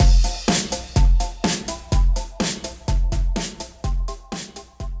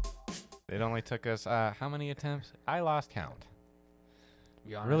It only took us how many attempts? I lost count. To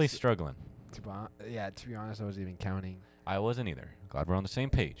be honest, Really struggling. to be honest, I wasn't even counting. I wasn't either. Glad we're on the same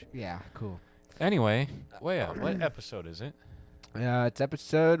page. Yeah, cool. Anyway, what episode is it? It's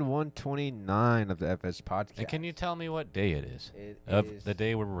episode 129 of the FS podcast. And can you tell me what day it is? It Of is- the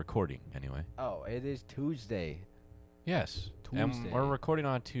day we're recording, anyway. Oh, it is Tuesday. Yes. And Tuesday. we're recording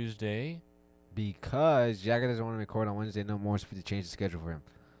on Tuesday. Because Jagger doesn't want to record on Wednesday no more, so we have to change the schedule for him.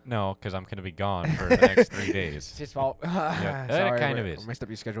 No, because I'm going to be gone for the next 3 It's days. his fault. That Sorry, kind of I is. messed up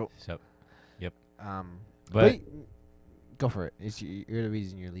your schedule. So, But but go for it. You're the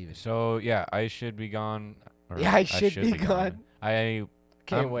reason you're leaving. so yeah, I should be gone. Or Yeah, I should be gone. I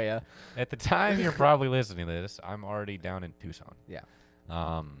Can't I'm- wait. At the time you're probably listening to this, I'm already down in Tucson. Yeah.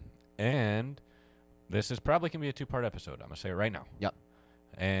 And this is probably gonna be a 2-part episode. I'm gonna say it right now. Yep.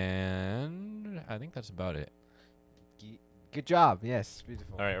 And I think that's about it. Good job. Yes,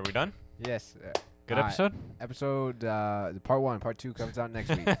 beautiful. All right, are we done? Yes. Good All right. episode. Episode the part 1, part 2 comes out next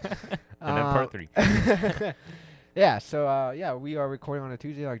week. And then part 3. Yeah, so yeah, we are recording on a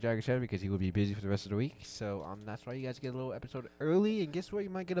Tuesday, like Jagger said, because he will be busy for the rest of the week. So that's why you guys get a little episode early, and guess what? You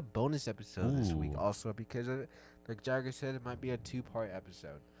might get a bonus episode this week Ooh. also, because like Jagger said, it might be a 2-part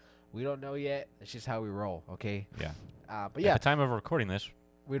episode. We don't know yet. It's just how we roll, okay? Yeah. But yeah, At the time of recording this,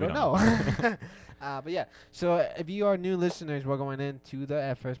 we don't know. But yeah, so if you are new listeners, we're going into the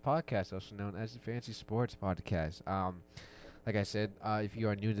FS podcast, also known as the Fancy Sports Podcast. Like I said, if you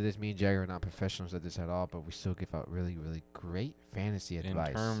are new to this, me and Jagger are not professionals at this at all, but we still give out really, really great fantasy advice.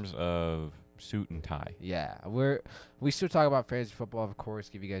 in terms of suit and tie. Yeah, we still talk about fantasy football, of course,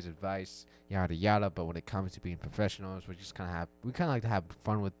 give you guys advice, yada yada. But when it comes to being professionals, we kind of like to have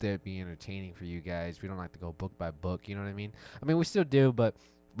fun with it, be entertaining for you guys. We don't like to go book by book, you know what I mean? I mean, we still do, but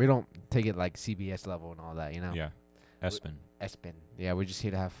we don't take it like CBS level and all that, you know? Yeah. Espen. Espen. Yeah, we're just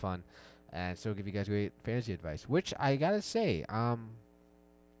here to have fun and still give you guys great fantasy advice, which I gotta say, a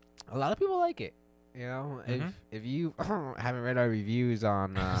lot of people like it. You know, Mhm. if you haven't read our reviews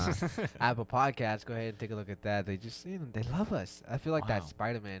on Apple Podcasts, go ahead and take a look at that. They just, they love us. I feel like that Wow.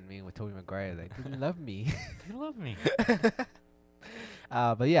 Spider-Man meme with Tobey Maguire. Like, they love me. They love me.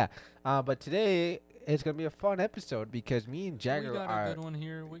 But yeah, but today it's gonna be a fun episode because me and Jagger we got are. a good one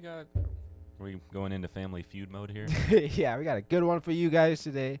here. Are we going into family feud mode here? Yeah, we got a good one for you guys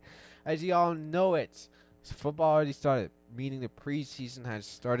today. As you all know it, football already started, meaning the preseason has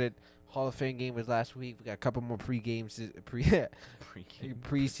started. Hall of Fame game was last week. We got a couple more preseasonal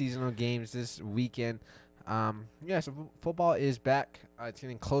games this weekend. Yeah, so football is back. It's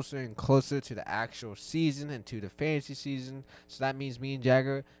getting closer and closer to the actual season and to the fantasy season. So that means me and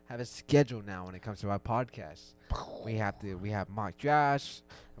Jagger have a schedule now when it comes to our podcast. We have mock drafts.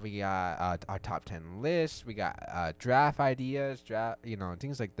 We got our top 10 lists. We got draft ideas,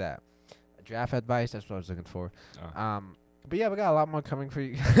 things like that. Draft advice. That's what I was looking for. Oh. But yeah, we got a lot more coming for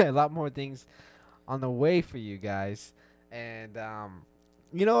you. A lot more things on the way for you guys. And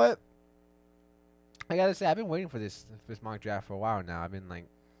you know what? I gotta say, I've been waiting for this mock draft for a while now. I've been like,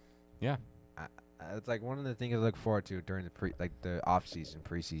 Yeah. It's like one of the things I look forward to during the off season,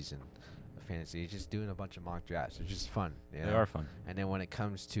 preseason of fantasy. It's just doing a bunch of mock drafts. It's just fun. You They know? are fun. And then when it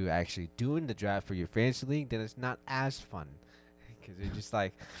comes to actually doing the draft for your fantasy league, then it's not as fun because you're just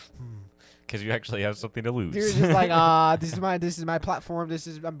like, Because you actually have something to lose. you're just like, this is my platform.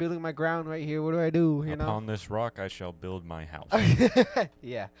 I'm building my ground right here. What do I do? You know? Upon this rock, I shall build my house.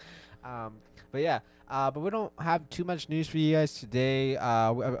 Yeah. But we don't have too much news for you guys today.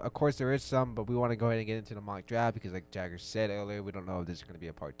 Of course, there is some, but we want to go ahead and get into the mock draft because, like Jagger said earlier, we don't know if this is going to be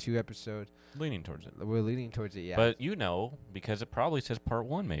a part 2 episode. Leaning towards it. We're leaning towards it, yeah. But because it probably says part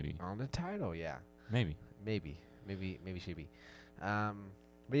 1, maybe. on the title, yeah. Maybe. Maybe should be.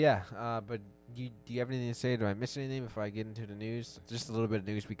 But yeah, do you have anything to say? Do I miss anything before I get into the news? Just a little bit of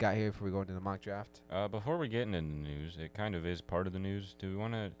news we got here before we go into the mock draft. Before we get into the news, it kind of is part of the news. Do we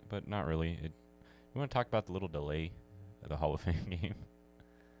want to, but not really. We want to talk about the little delay of the Hall of Fame game.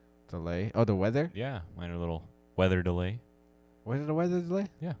 Delay? Oh, the weather? Yeah, minor little weather delay. Was it a weather delay?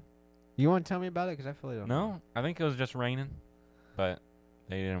 Yeah. You want to tell me about it? Because I feel like I don't know. No, I think it was just raining, but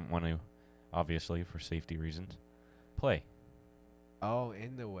they didn't want to, obviously, for safety reasons, play. Oh,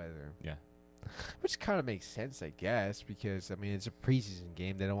 in the weather. Yeah. Which kind of makes sense, I guess, because, I mean, it's a preseason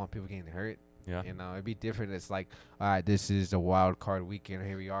game. They don't want people getting hurt. Yeah. You know, it'd be different. It's like, all right, this is a wild card weekend.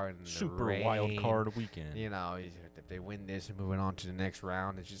 Here we are in the Super rain. wild card weekend. You know, if they win this and moving on to the next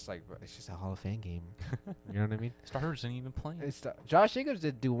round, it's just a Hall of Fame game. You know what I mean? Stars ain't even playing. Josh Jacobs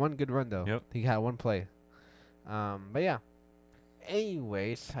did do one good run, though. Yep. He had one play. But yeah.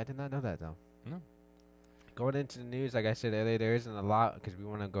 Anyways, I did not know that, though. Going into the news, like I said earlier, there isn't a lot because we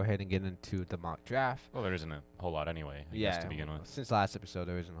want to go ahead and get into the mock draft. Well, there isn't a whole lot anyway, I guess, to begin with. Since last episode,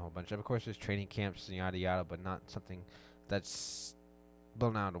 there isn't a whole bunch. Of course, there's training camps and yada yada, but not something that's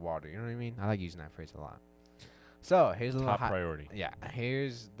blown out of the water. You know what I mean? I like using that phrase a lot. So here's a little Top priority. Yeah,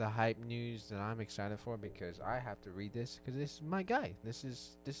 here's the hype news that I'm excited for because I have to read this because this is my guy. This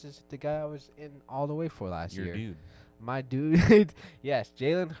is the guy I was in all the way for last Your year. dude. My dude. Yes,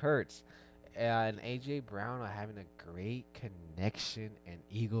 Jalen Hurts and AJ Brown are having a great connection in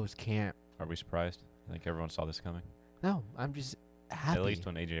Eagles camp. Are we surprised? I think everyone saw this coming. No, I'm just happy. At least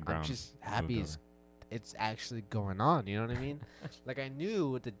when AJ Brown. I'm just happy it's actually going on. You know what I mean? Like I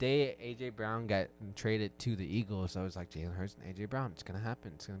knew the day AJ Brown got traded to the Eagles, I was like Jalen Hurts and AJ Brown. It's gonna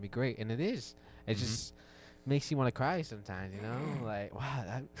happen. It's gonna be great, and it is. It just makes you want to cry sometimes. You know, like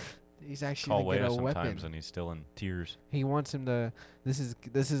wow, he's actually gonna get a weapon. Sometimes and he's still in tears. He wants him to. This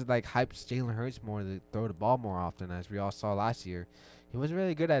is like hypes Jalen Hurts more to throw the ball more often, as we all saw last year. He wasn't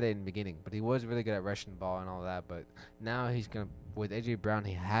really good at it in the beginning, but he was really good at rushing the ball and all that. But now he's gonna with AJ Brown,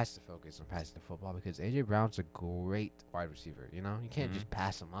 he has to focus on passing the football because AJ Brown's a great wide receiver. You know, you can't just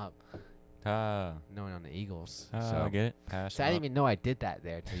pass him up. Knowing on the Eagles, so I get it. Pass. So I didn't even know I did that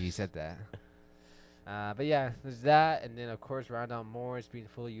there till you said that. But yeah, there's that, and then of course Rondale Moore is being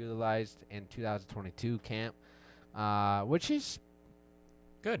fully utilized in 2022 camp, which is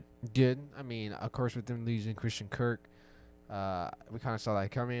good. Good. I mean, of course, with them losing Christian Kirk, we kind of saw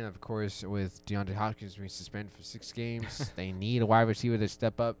that coming. Of course, with DeAndre Hopkins being suspended for 6 games, they need a wide receiver to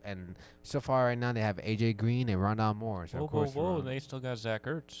step up. And so far right now, they have AJ Green and Rondale Moore. So whoa! They still got Zach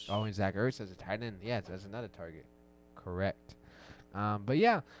Ertz. Oh, and Zach Ertz as a tight end. Yeah, that's another target. Correct. But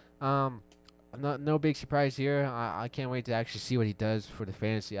yeah, no big surprise here. I can't wait to actually see what he does for the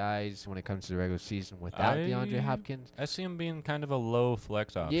fantasy eyes when it comes to the regular season without DeAndre Hopkins. I see him being kind of a low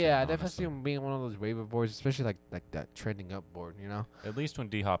flex option. Yeah, I definitely see him being one of those waiver boards, especially like that trending up board, you know? At least when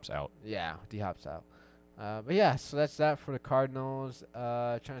D-Hop's out. Yeah, D-Hop's out. But yeah, so that's that for the Cardinals.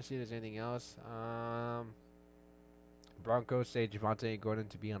 Trying to see if there's anything else. Broncos say Javonte Gordon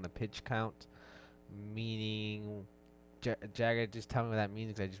to be on the pitch count, meaning... Jagger, just tell me what that means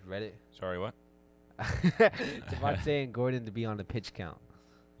because I just read it. Sorry, what? Javonte and Gordon to be on the pitch count.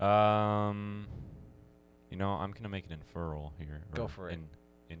 You know, I'm gonna make an inferral here. Go for it.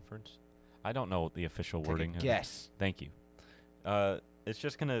 Inference? I don't know the official wording. Yes. Thank you. It's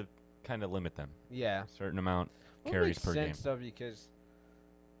just gonna kind of limit them. Yeah. Certain amount carries per game. Makes sense though because,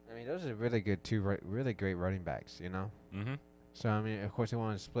 I mean, those are really good really great running backs. You know. Mm-hmm. So, I mean, of course, they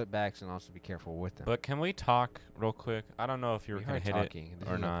want to split backs and also be careful with them. But can we talk real quick? I don't know if you were going to hit it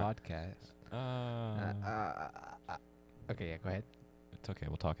or not. This is a podcast. Okay, yeah, go ahead. It's okay.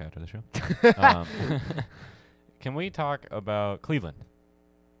 We'll talk after the show. Can we talk about Cleveland?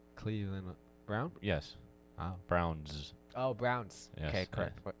 Cleveland Brown? Yes. Oh. Browns. Oh, Browns. Yes, okay,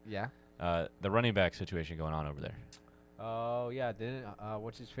 correct. Yeah. The running back situation going on over there. Oh, yeah. Didn't,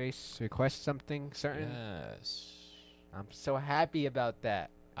 what's his face request something certain? Yes. I'm so happy about that.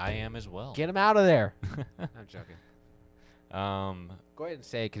 I am as well. Get him out of there. I'm joking. Go ahead and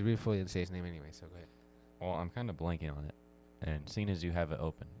say it because we fully didn't say his name anyway, so go ahead. Well, I'm kind of blanking on it. And seeing as you have it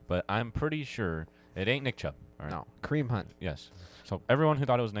open. But I'm pretty sure it ain't Nick Chubb. All right? No, Kareem Hunt. Yes. So everyone who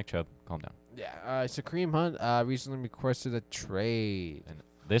thought it was Nick Chubb, calm down. Yeah, so Kareem Hunt recently requested a trade. And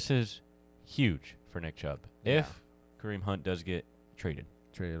this is huge for Nick Chubb. Yeah. If Kareem Hunt does get traded.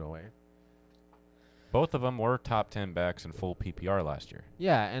 Traded away. Both of them were top 10 backs in full PPR last year.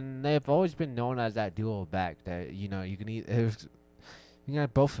 Yeah, and they've always been known as that dual back that, you know, you can you can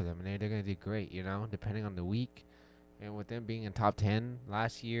have both of them, and they're going to do great, you know, depending on the week. And with them being in top 10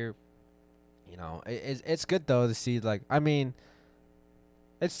 last year, you know, it's good, though, to see, like, I mean,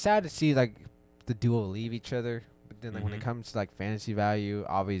 it's sad to see, like, the duo leave each other. But then, like, when it comes to, like, fantasy value,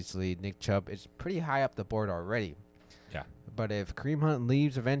 obviously, Nick Chubb is pretty high up the board already. Yeah. But if Kareem Hunt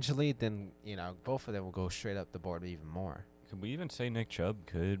leaves eventually, then, you know, both of them will go straight up the board even more. Could we even say Nick Chubb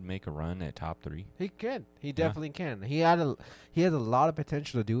could make a run at top 3? He can. He definitely can. He had a lot of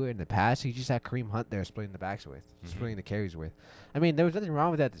potential to do it in the past. He just had Kareem Hunt there splitting the backs with, splitting the carries with. I mean, there was nothing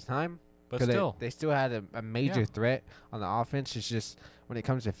wrong with that at the time. But still. They still had a major threat on the offense. It's just when it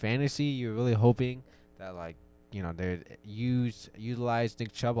comes to fantasy, you're really hoping that, like, you know, they utilize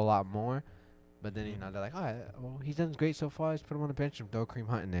Nick Chubb a lot more. But then, you know, they're like, oh, well, he's done great so far. Let's put him on the bench and throw Kareem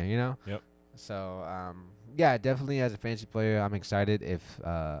Hunt in there, you know? Yep. So, yeah, definitely as a fantasy player, I'm excited if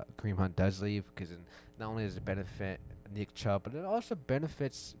Kareem Hunt does leave because not only does it benefit Nick Chubb, but it also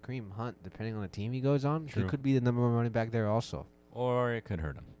benefits Kareem Hunt depending on the team he goes on. True. He could be the number 1 running back there also. Or it could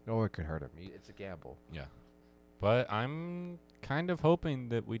hurt him. Or it could hurt him. It's a gamble. Yeah. But I'm kind of hoping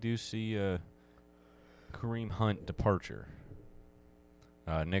that we do see Kareem Hunt departure.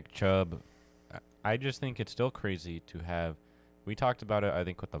 Nick Chubb. I just think it's still crazy to have. We talked about it, I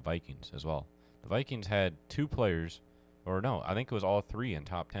think, with the Vikings as well. The Vikings had 2 players, or no, I think it was all 3 in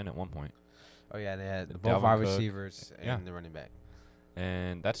top 10 at one point. Oh yeah, they had both Dalvin wide Cook, receivers and yeah. the running back.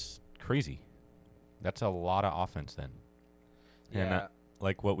 And that's crazy. That's a lot of offense then. And Yeah.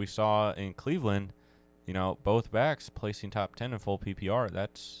 like what we saw in Cleveland, both backs placing top 10 in full PPR,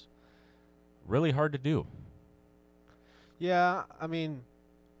 that's really hard to do. Yeah, I mean,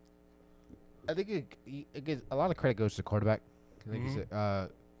 I think it gets a lot of credit goes to the quarterback. I think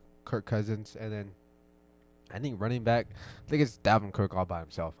it's Kirk Cousins, and then I think running back. I think it's Dalvin Cook all by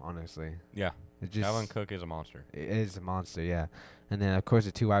himself. Honestly, Yeah. it just Dalvin Cook is a monster. it is a monster. Yeah, and then of course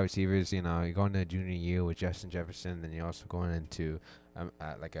the 2 wide receivers. You're going to junior year with Justin Jefferson. Then you're also going into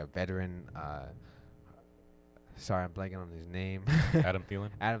like a veteran. Sorry, I'm blanking on his name. Adam Thielen.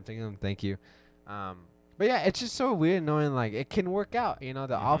 Adam Thielen, thank you. But yeah, it's just so weird knowing like it can work out. The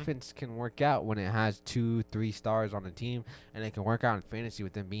offense can work out when it has 2-3 stars on the team, and it can work out in fantasy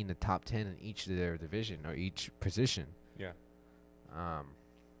with them being the top 10 in each of their division or each position. Yeah.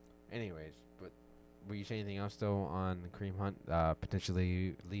 Anyways, but were you saying anything else though on Kareem Hunt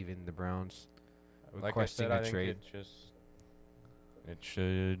potentially leaving the Browns, Like I requesting said, I a think trade? it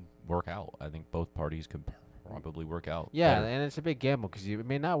should work out. I think both parties could probably work out. Yeah, better. and it's a big gamble because it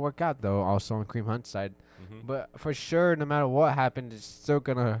may not work out though. Also on Kareem Hunt's side. Mhm. But for sure, no matter what happened, it's still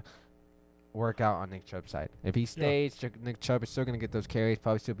gonna work out on Nick Chubb's side. If he stays, Nick Chubb is still gonna get those carries,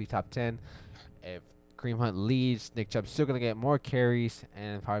 probably still be top 10. If Kareem Hunt leaves, Nick Chubb's still gonna get more carries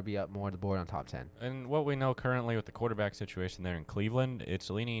and probably be up more on the board on top 10. And what we know currently with the quarterback situation there in Cleveland, it's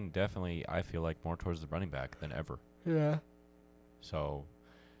leaning definitely, I feel like, more towards the running back than ever. Yeah. So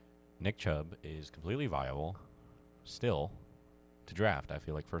Nick Chubb is completely viable still to draft, I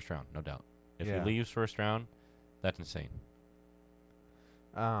feel like, first round, no doubt. If Yeah. he leaves first round, that's insane.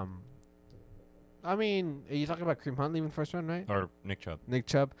 I mean, are you talking about Kareem Hunt leaving first round, right? Or Nick Chubb. Nick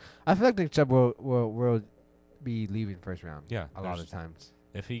Chubb. I feel like Nick Chubb will be leaving first round. Yeah. A lot of there's- times.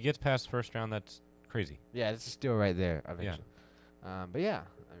 If he gets past first round, that's crazy. Yeah, it's still right there eventually. But yeah,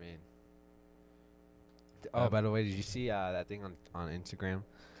 I mean. Oh, by the way, did you see that thing on Instagram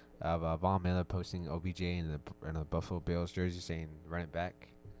of Von Miller posting OBJ in the Buffalo Bills jersey saying "run it back"?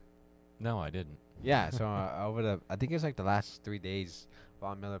 No, I didn't. Yeah. So I think it's like the last 3 days,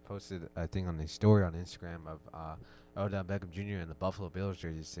 Von Miller posted a thing on his story on Instagram of Odell Beckham Jr. in the Buffalo Bills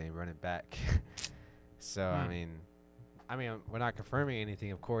jersey saying "run it back." So I mean, we're not confirming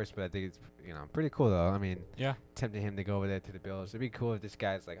anything, of course, but I think it's pretty cool though. I mean, Yeah. tempting him to go over there to the Bills. It'd be cool if this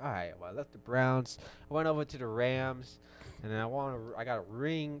guy's like, all right, well, I left the Browns, I went over to the Rams, and then I got a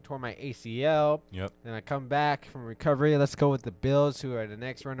ring, tore my ACL. Yep. Then I come back from recovery. Let's go with the Bills, who are the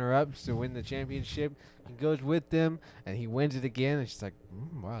next runner-ups to win the championship. He goes with them, and he wins it again. And she's like,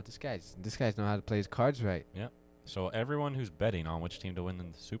 wow, this guy's know how to play his cards right. So everyone who's betting on which team to win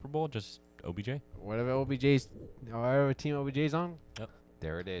in the Super Bowl, just OBJ. Whatever team OBJ's on, Yep.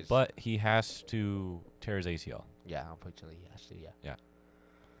 there it is. But he has to tear his ACL. yeah, unfortunately, he has to. Yeah.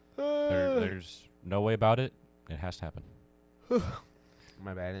 There's no way about it. It has to happen.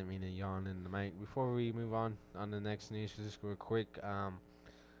 My bad, I didn't mean to yawn in the mic. Before we move on the next news, just real quick.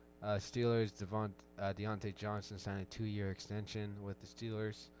 Steelers, Deontay Johnson signed a 2-year extension with the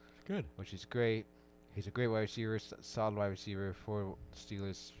Steelers, Good. which is great. He's a great wide receiver, solid wide receiver for the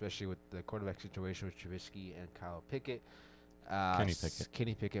Steelers, especially with the quarterback situation with Trubisky and Kyle Pickett. Kenny Pickett.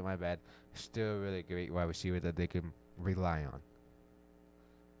 Kenny Pickett, my bad. Still a really great wide receiver that they can rely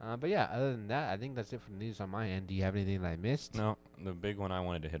on. But yeah, other than that, I think that's it for the news on my end. Do you have anything that I missed? No, the big one I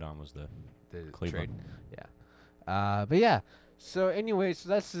wanted to hit on was the The Cleveland. trade. Yeah. But yeah. So anyway, so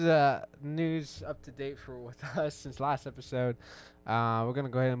that's news up to date with us since last episode. We're gonna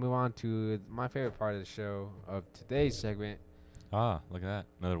go ahead and move on to my favorite part of the show of today's segment Ah, look at that.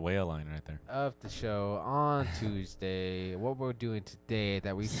 Another whale line right there. of the show on Tuesday. What we're doing today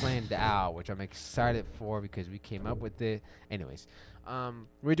that we planned out, which I'm excited for because we came up with it. Anyways,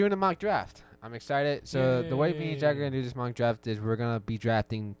 we're doing a mock draft. I'm excited. So the way me and Jack are gonna do this mock draft is we're gonna be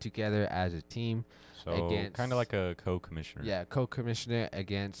drafting together as a team. So Against- kind of like a co-commissioner. Yeah, co-commissioner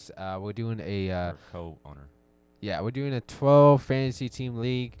against. We're doing a. Or co-owner. Yeah, we're doing a 12 fantasy team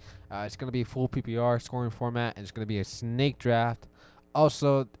league. It's going to be a full PPR scoring format, and it's going to be a snake draft.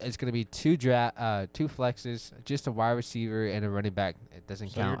 Also, it's going to be two flexes, just a wide receiver and a running back. It doesn't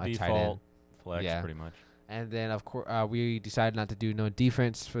So count your a tight end. default flex, Yeah. pretty much. And then, of course, we decided not to do no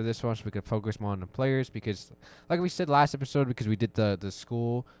defense for this one, so we could focus more on the players. Because, like we said last episode, because we did the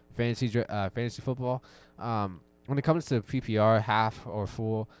school fantasy football. When it comes to PPR, half or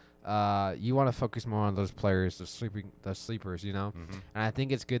full, you want to focus more on those players, the sleepers, you know. Mm-hmm. And I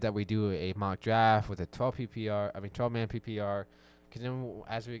think it's good that we do a mock draft with a 12 man PPR. Because then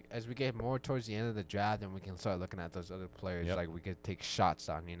as we get more towards the end of the draft, then we can start looking at those other players Yep. like we could take shots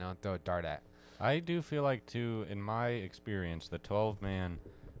on, you know, throw a dart at. I do feel like, too, in my experience, the 12-man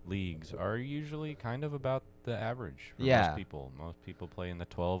leagues are usually kind of about the average for Yeah. most people. Most people play in the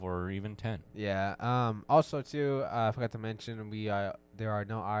 12 or even 10. Yeah. Also, too, I forgot to mention there are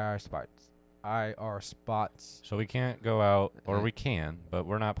no IR spots. IR spots. So we can't go out, or Yeah. we can, but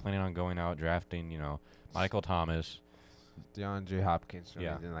we're not planning on going out drafting, Michael Thomas, DeAndre Hopkins or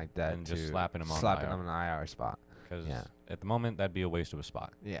Yeah. anything like that. And just to slapping him on slapping IR. him on an IR spot. because Yeah. at the moment that'd be a waste of a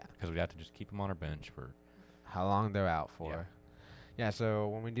spot Yeah. because we'd have to just keep him on our bench for. How long they're out for. Yeah, so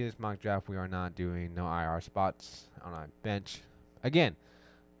when we do this mock draft, we are not doing no IR spots on our bench. Again,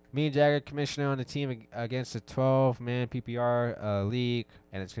 me and Jagger, commissioner on the team against a 12-man PPR league,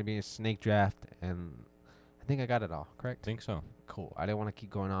 and it's going to be a snake draft, and I think I got it all, I correct? think so. Cool. I didn't want to keep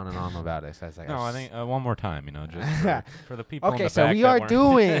going on and on about it. So I was like, No, I s- think one more time, just for the people. in Okay, the so back we that are weren't-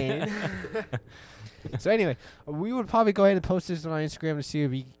 doing. So anyway, we would probably go ahead and post this on our Instagram to see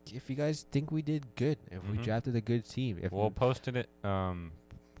if you guys think we did good, if we Mhm. drafted a good team. If We'll post it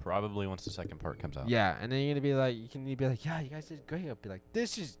probably once the second part comes out. yeah, and then you're gonna be like, yeah, you guys did great. I'll be like,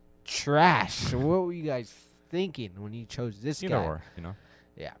 this is trash. What were you guys thinking when you chose this Either guy? or,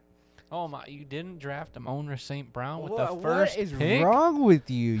 Yeah. Oh my! You didn't draft Amon St. Brown with the What first is pick? wrong with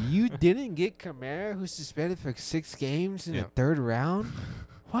you? You didn't get Kamara, who's suspended for 6 games in the Yeah. 3rd round.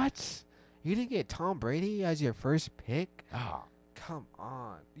 What? You didn't get Tom Brady as your first pick? Ah, Come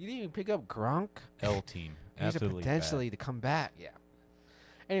on. You didn't even pick up Gronk. L team. He's a Absolutely potentially to come back. Yeah.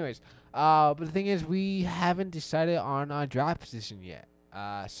 Anyways, but the thing is, we haven't decided on our draft position yet.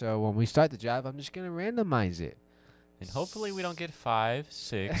 So when we start the draft, I'm just gonna randomize it. bad. And hopefully we don't get 5,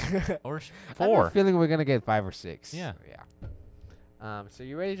 6, or I have a 4. feeling we're gonna get 5 or 6. Yeah. Yeah. So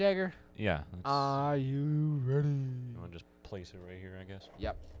you ready, Jagger? Yeah. Are you ready? You want to just place it right here, I guess.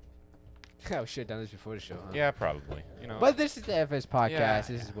 I should have done this before the show. Huh? Yeah, probably. But this is the FS podcast. Yeah,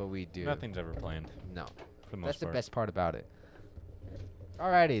 This is what we do. Nothing's ever planned No. for the most That's the part. best part about it.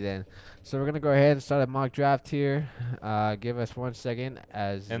 Alrighty then. So we're gonna go ahead and start a mock draft here. Give us 1 second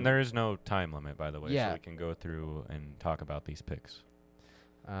as And there is no time limit, by the way, Yeah. so we can go through and talk about these picks.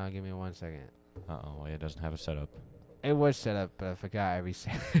 give me 1 second. Uh-oh, it doesn't have a setup. It was set up, but I forgot every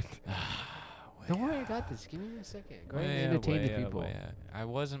second. Don't worry, I got this. Give me a second. Go ahead and entertain the people. I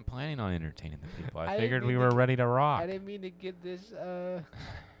wasn't planning on entertaining the people. I I didn't figured we mean were to- ready to rock. I didn't mean to get this.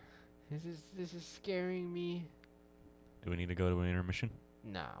 This is scaring me. Do we need to go to an intermission?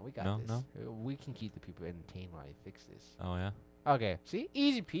 Nah, we got No, this. no? We can keep the people entertained while I fix this. Oh, yeah? Okay, see,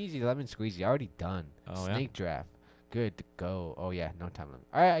 easy peasy, lemon squeezy, already done. Oh, yeah? Snake draft, good to go. Oh yeah, no time limit.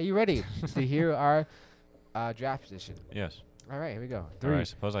 All right, are you ready to hear our draft position? Yes. All right, here we go. Or 3. I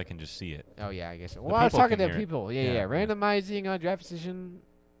suppose I can just see it. Oh yeah, I guess. Well, I was people talking can to hear it. people. Yeah, Yeah, yeah. yeah. Randomizing our draft position.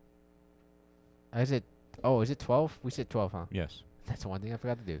 Is it? Oh, is it 12? We said 12, huh? Yes. That's one thing I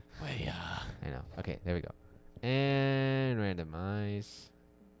forgot to do. Way, I know. Okay, there we go. And randomize.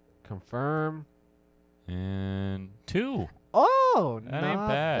 Confirm. and 2. Oh, That ain't not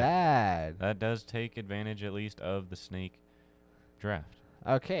bad. bad. That does take advantage, at least, of the snake draft.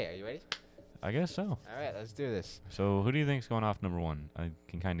 Okay, are you ready? I guess so. All right, let's do this. So who do you think's going off number 1? I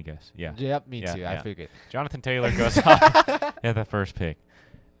can kind of guess. Yeah. Yep, me Yeah, too. I yeah. figured. Jonathan Taylor goes off at the first pick.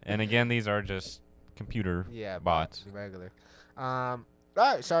 And again, these are just computer. Yeah, Bots. regular. All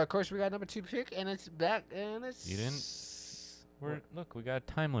right, so of course we got number 2 pick, and it's back, and it's. You Look, we got a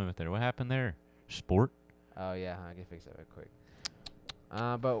time limit there. What happened there? Sport? Oh yeah, I can fix that real quick.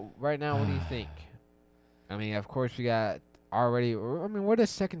 But right now, what do you think? I mean, of course we got already. I mean, we're the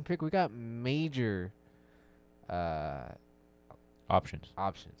second pick. We got major Options.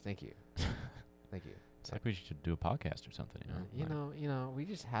 options. Thank you. Thank you. It's like we should do a podcast or something, you know? You know, we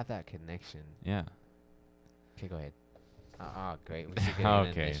just have that connection. Yeah. Okay, go ahead. Oh, great. We should get Okay.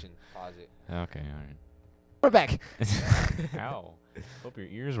 an admission. Pause it. Okay, all We're back. right. Ow. Hope your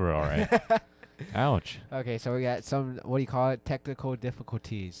ears were all right. Ouch. Okay, so we got some, what do you call it? Technical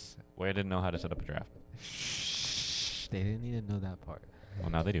difficulties. Wait, I didn't know how to set up a draft. Shh. They didn't need to know that part. Well,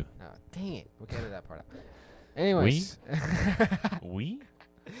 now they do. No, dang it. We'll get to that part out. Anyways. We?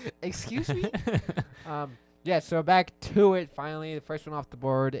 Excuse me? Yeah, so back to it. Finally, the first one off the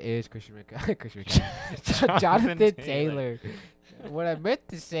board is Christian Jonathan Taylor. What I meant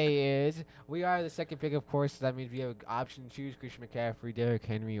to say is we are the second pick, of course. So that means we have an option to choose Christian McCaffrey, Derrick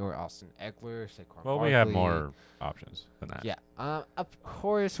Henry, or Austin Eckler, Saquon Well, we have Barkley. more options than that. Yeah. Of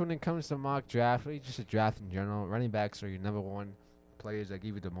course, when it comes to mock draft, really just a draft in general, running backs are your number 1 players that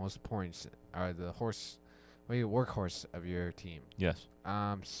give you the most points are the workhorse of your team. Yes.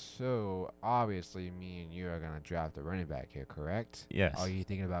 So obviously, me and you are gonna draft a running back here, correct? Yes. Are you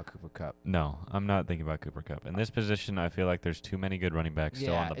thinking about Cooper Kupp? No, I'm not thinking about Cooper Kupp. In this position, I feel like there's too many good running backs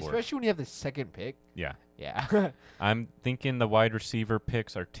still on the board. especially when you have the second pick. Yeah. Yeah. I'm thinking the wide receiver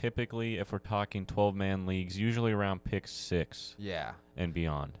picks are typically, if we're talking 12-man leagues, usually around pick 6 Yeah. and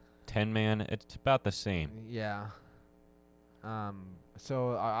beyond. 10-man, it's about the same. Yeah.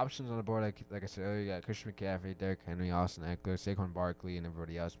 So our options on the board, like I said earlier, you got Christian McCaffrey, Derrick Henry, Austin Eckler, Saquon Barkley, and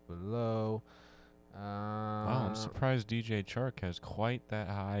everybody else below. Wow, I'm surprised DJ Chark has quite that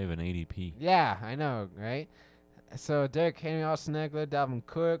high of an ADP. Yeah, I know, right? So Derrick Henry, Austin Eckler, Dalvin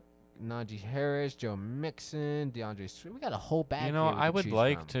Cook, Najee Harris, Joe Mixon, DeAndre Swift. We got a whole bag. You know, here we I can would choose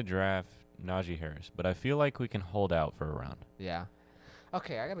like from. to draft Najee Harris, but I feel like we can hold out for a round. Yeah.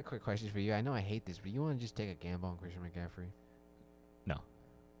 Okay, I got a quick question for you. I know I hate this, but you want to just take a gamble on Christian McCaffrey? No.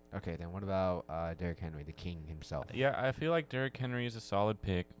 Okay, then what about Derrick Henry, the king himself? Yeah, I feel like Derrick Henry is a solid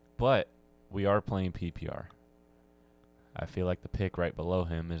pick, but we are playing PPR. I feel like the pick right below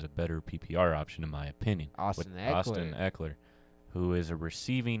him is a better PPR option, in my opinion. Austin with Eckler. Austin Eckler, who is a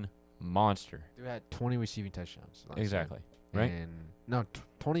receiving monster. Dude had 20 receiving touchdowns. last year. Exactly. Right? And no,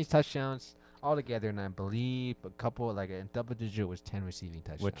 20 touchdowns altogether, and I believe a couple, like a double digit, was 10 receiving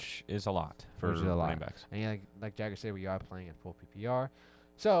touchdowns. Which is a lot for Which is a lot. running backs. And yeah, like Jagger said, we are playing in full PPR.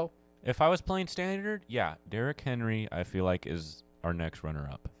 So, If I was playing standard, yeah, Derrick Henry, I feel like, is our next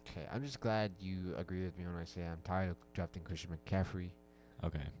runner-up. okay, I'm just glad you agree with me when I say I'm tired of drafting Christian McCaffrey.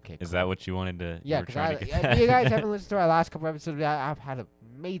 Okay. Okay, Is cool. that what you wanted to? Yeah, you were because trying to get you guys haven't listened to our last couple episodes. I've had a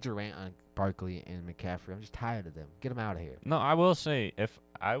major rant on Barkley and McCaffrey. I'm just tired of them. Get them out of here. No, I will say, if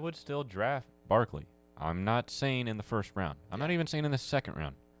I would still draft Barkley, I'm not saying in the first round. I'm Yeah. not even saying in the second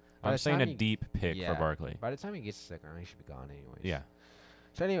round. By I'm the saying a time he- deep pick yeah. for Barkley. By the time he gets to the second round, he should be gone anyways. Yeah.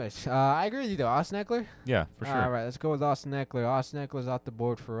 So, anyways, I agree with you though. Austin Eckler. Yeah, for sure. All right, let's go with Austin Eckler. Austin Eckler's off the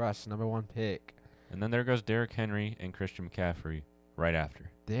board for us, number 1 pick. And then there goes Derrick Henry and Christian McCaffrey right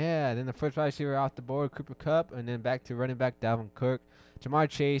after. Yeah, then the first wide receiver off the board, Cooper Kupp, and then back to running back Dalvin Cook, Jamar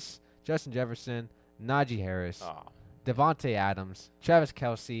Chase, Justin Jefferson, Najee Harris, Devontae Adams, Travis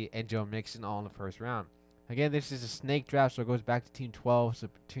Kelce, and Joe Mixon all in the first round. Again, this is a snake draft, so it goes back to Team 12. So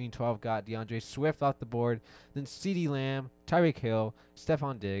Team 12 got DeAndre Swift off the board, then CeeDee Lamb, Tyreek Hill,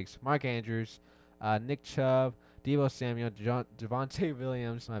 Stephon Diggs, Mark Andrews, Nick Chubb, Deebo Samuel, Javonte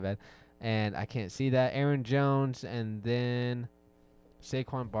Williams, my bad, and I can't see that, Aaron Jones, and then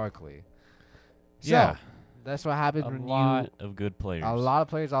Saquon Barkley. So, Yeah. that's what happens A when lot of good players. a lot of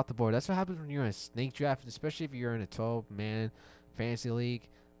players off the board. That's what happens when you're in a snake draft, especially if you're in a 12-man fantasy league.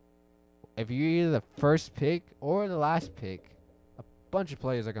 If you're either the first pick or the last pick, a bunch of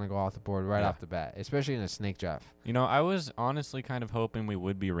players are going to go off the board right Yeah. off the bat, especially in a snake draft. You know, I was honestly kind of hoping we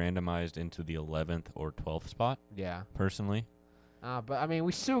would be randomized into the 11th or 12th spot, Yeah. personally. But, I mean,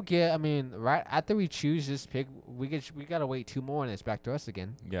 we still get, right after we choose this pick, we got to wait 2 more and it's back to us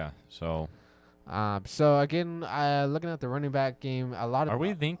again. Yeah, so So, again, looking at the running back game, a lot of... are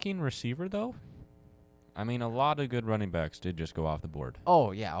we thinking receiver, though? I mean, a lot of good running backs did just go off the board.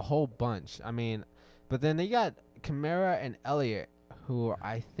 Oh, yeah, a whole bunch. But then they got Kamara and Elliott, who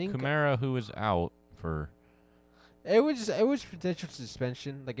I think... Kamara, who is out for... It was potential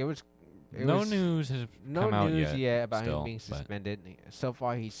suspension. Like, no news has come out news yet. about still, him being but- suspended. So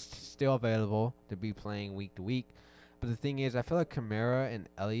far, he's still available to be playing week to week. But the thing is, I feel like Kamara and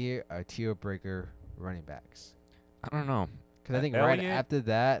Elliott are tier breaker running backs. I don't know. Because I think right Elliott- after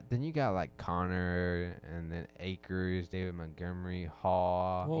that, then you got like Connor and then Akers, David Montgomery,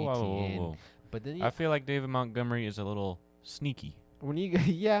 Hall, Whoa, whoa, whoa, Etienne. whoa. But then I feel like David Montgomery is a little sneaky. when you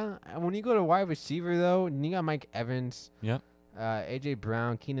when you go to wide receiver though, and you got Mike Evans, Yep. AJ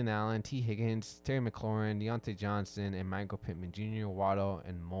Brown, Keenan Allen, T. Higgins, Terry McLaurin, Deontay Johnson, and Michael Pittman Jr., Waddle,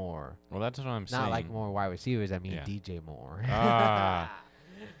 and more. Well, that's what I'm saying. Not like more wide receivers. I mean Yeah. DJ Moore. Ah.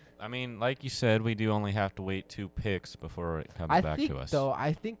 I mean, like you said, we do only have to wait 2 picks before it comes back to us.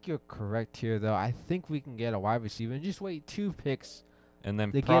 I think you're correct here though. I think we can get a wide receiver and just wait 2 picks And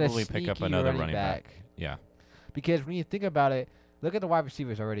then to get probably a pick up sneaky another running back. Yeah. Because when you think about it, look at the wide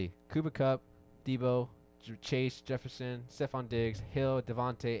receivers already: Cooper Kupp, Debo, Chase, Jefferson, Stephon Diggs, Hill,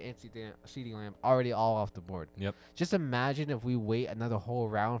 Devontae, and CeeDee Lamb already all off the board. Yep. Just imagine if we wait another whole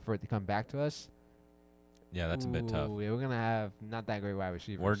round for it to come back to us. Yeah, that's a bit tough. Ooh, yeah, we're gonna have not that great wide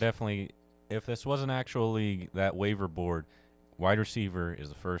receivers. We're definitely, if this was an actual league, that waiver board, wide receiver is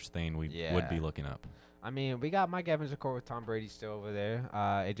the first thing we would be Yeah. looking up. We got Mike Evans, of course, with Tom Brady still over there.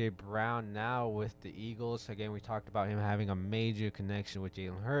 AJ Brown now with the Eagles. Again, we talked about him having a major connection with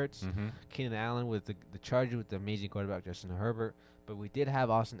Jalen Hurts. Mm-hmm. Keenan Allen with the Chargers with the amazing quarterback Justin Herbert. but we did have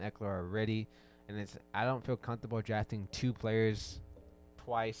Austin Eckler already, and I don't feel comfortable drafting 2 players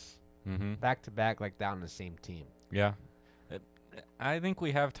twice Mm-hmm. back to back like that on the same team. Yeah. Uh, I think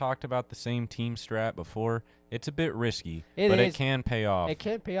we have talked about the same team strat before. It's a bit risky, but it can pay off. It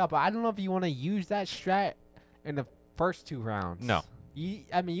can pay off, but I don't know if you want to use that strat in the first 2 rounds. No.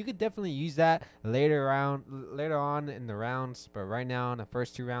 I mean, you could definitely use that later on in the rounds, but right now in the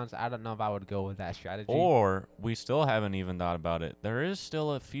first 2 rounds, I don't know if I would go with that strategy. Or we still haven't even thought about it. There is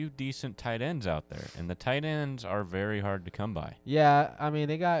still a few decent tight ends out there, and the tight ends are very hard to come by. Yeah, I mean,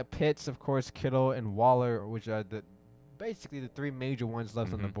 they got Pitts, of course, Kittle, and Waller, which are basically the 3 major ones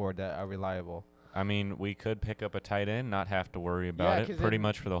left on the Mhm. board that are reliable. I mean, we could pick up a tight end, not have to worry about it 'cause pretty then-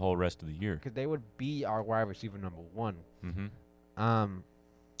 much for the whole rest of the year. Because they would be our wide receiver number 1. Mm-hmm.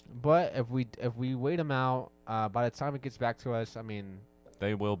 But if we wait them out, by the time it gets back to us, I mean,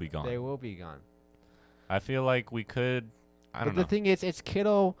 They will be gone. they will be gone. I feel like we could. I don't But know. the thing is, it's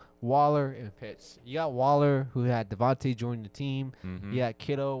Kittle, Waller, and Pitts. You got Waller, who had Devontae join the team. Mm-hmm. You got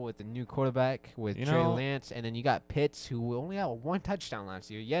Kittle with the new quarterback with You Trey know- Lance, and then you got Pitts, who only had 1 touchdown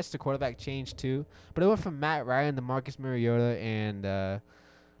last year. Yes, the quarterback changed too, but it went from Matt Ryan to Marcus Mariota and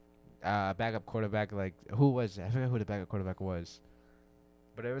backup quarterback. Like, who was it? I forget who the backup quarterback was,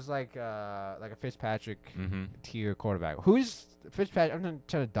 but it was like a Fitzpatrick Mm-hmm. tier quarterback. Who's Fitzpatrick? I'm not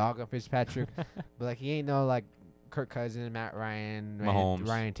trying to dog on Fitzpatrick, but like he ain't no like Kirk Cousins, Matt Ryan, Mahomes.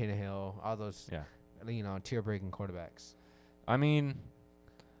 Ryan Tannehill, all those Yeah. tier breaking quarterbacks. I mean,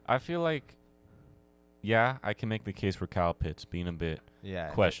 I feel like, yeah, I can make the case for Kyle Pitts being a bit Yeah,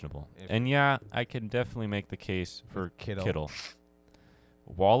 questionable. if- And yeah, I can definitely make the case for Kittle. Kittle.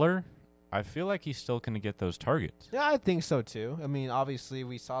 Waller, I feel like he's still going to get those targets. Yeah, I think so too. I mean, obviously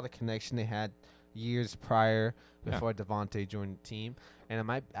we saw the connection they had years prior Yeah. before Devontae joined the team, and it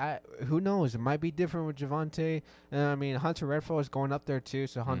might. Who knows? It might be different with Javonte. I mean, Hunter Renfrow is going up there too,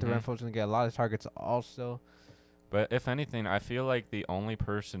 so Hunter Mhm. Renfrow's gonna get a lot of targets also. But if anything, I feel like the only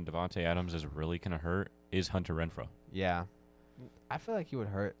person Devontae Adams is really going to hurt is Hunter Renfrow. Yeah, I feel like he would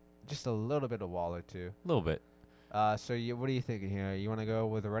hurt just a little bit of Waller too. A little bit. So what are you thinking here? You want to go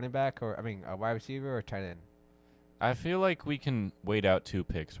with a running back, or a wide receiver, or tight end? I feel like we can wait out 2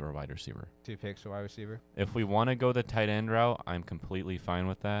 picks for a wide receiver. 2 picks for wide receiver. If we want to go the tight end route, I'm completely fine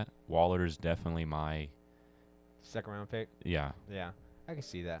with that. Waller is definitely my, 2nd round pick. yeah. Yeah, I can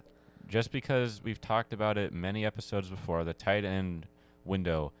see that. Just because we've talked about it many episodes before, the tight end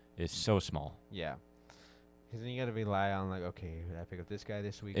window is so small. Yeah. Because then you got to rely on, like, okay, I pick up this guy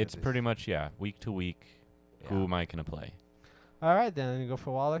this week. or It's this- pretty much, yeah, week to week, who Yeah. am I going to play? All right, then. You go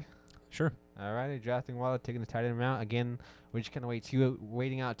for Waller. Sure. All right, drafting Waller, taking the tight end round. Again, we're just going to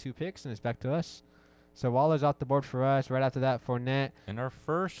waiting out 2 picks, and it's back to us. So Waller's off the board for us. Right after that, Fournette. And our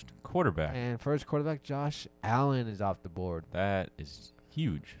first quarterback, And first quarterback, Josh Allen, is off the board. that is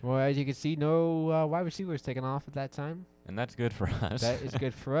huge. Well, as you can see, no wide receivers taken off at that time. And that's good for us. That is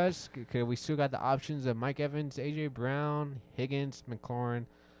good for us because we still got the options of Mike Evans, A.J. Brown, Higgins, McLaurin,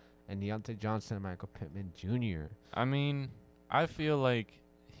 and Deontay Johnson and Michael Pittman Jr. I mean, I feel like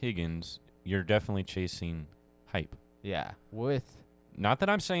Higgins, you're definitely chasing hype. Yeah, Not that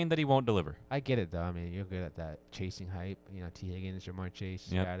I'm saying that he won't deliver. I get it though. I mean, you're good at that chasing hype. T. Higgins, Jamar Chase,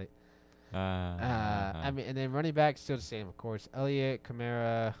 you Yep. got it. I I mean, and then running back still the same, of course. Elliott,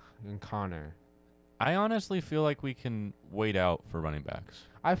 Kamara, and Connor. honestly feel like we can wait out for running backs.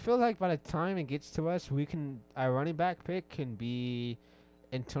 I feel like by the time it gets to us, our running back pick can be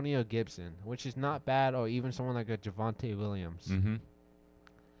Antonio Gibson, which is not bad, or even someone like a Javonte Williams. Mm-hmm.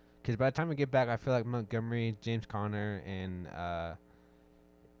 Because by the time we get back, I feel like Montgomery, James Conner, and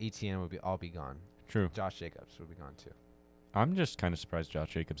ETN will all be gone. True. Josh Jacobs will be gone too. I'm just kind of surprised Josh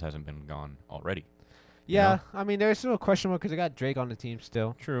Jacobs hasn't been gone already. You Yeah, know? I mean, there's still a question mark because I got Drake on the team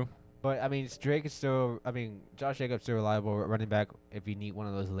still. True. But, I mean, Drake is still, Josh Jacobs still reliable running back if you need one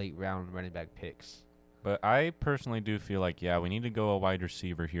of those late round running back picks. But I personally do feel like, yeah, we need to go a wide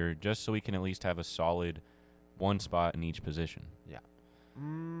receiver here just so we can at least have a solid one spot in each position.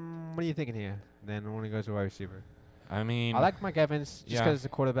 What are you thinking here? Then when he goes to wide receiver. I mean, I like Mike Evans just yeah. because it's a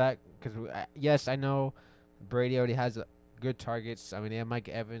quarterback. Because, yes, I know Brady already has good targets. I mean, they have Mike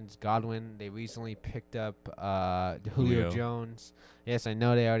Evans, Godwin. They recently picked up Julio Julio. Jones. Yes, I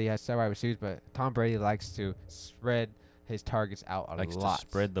know they already have several wide receivers, but Tom Brady likes to spread his targets out a likes lot. to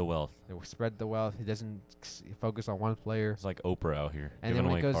spread the wealth. They will spread the wealth. He doesn't focus on one player. It's like Oprah out here And giving then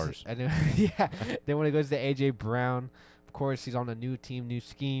when away it goes, cars. and then, yeah. Then when it goes to AJ Brown, of course, he's on a new team, new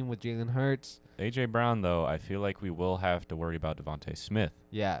scheme with Jalen Hurts. A.J. Brown, though, I feel like we will have to worry about Devontae Smith.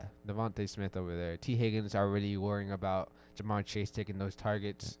 Yeah, Devontae Smith over there. T. Higgins already worrying about Jamar Chase taking those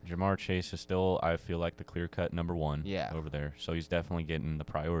targets. Jamar Chase is still, I feel like, the clear-cut number one Yeah. over there. So he's definitely getting the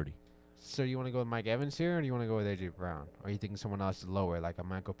priority. So you want to go with Mike Evans here, or do you want to go with A.J. Brown? Or are you thinking someone else is lower, like a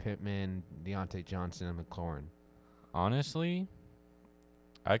Michael Pittman, Deontay Johnson, and McLaurin? Honestly,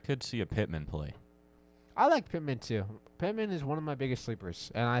 I could see a Pittman play. I like Pittman too. Pittman is one of my biggest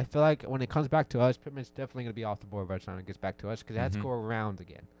sleepers, and I feel like when it comes back to us, Pittman's definitely going to be off the board by the time it gets back to us because it has to Mhm. go around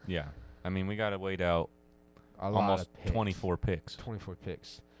again. Yeah. I mean, we got to wait out A lot almost of picks. 24 picks. 24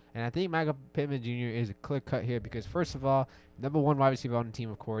 picks. And I think Michael Pittman Jr. is a clear cut here because, first of all, number one wide receiver on the team,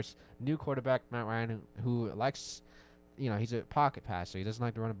 of course. New quarterback, Matt Ryan, who likes, he's a pocket passer. He doesn't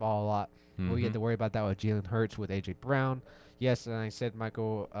like to run the ball a lot. We had Mhm. to worry about that with Jalen Hurts, with A.J. Brown. Yes, and I said Mike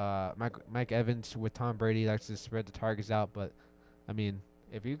Evans with Tom Brady likes to spread the targets out. But, I mean,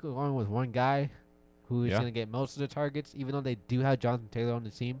 if you're going with one guy who is Yeah. going to get most of the targets, even though they do have Jonathan Taylor on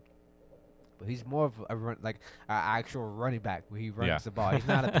the team, but he's more of a an actual running back where he runs Yeah. the ball. He's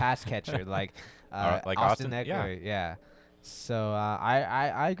not a pass catcher like Like Austin Austin, Eckler. Yeah. So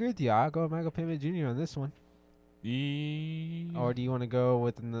I agree with you. I'll go with Michael Pittman Jr. on this one. Or do you want to go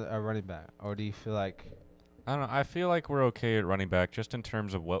with a running back? Or do you feel like I don't know. I feel like we're okay at running back just in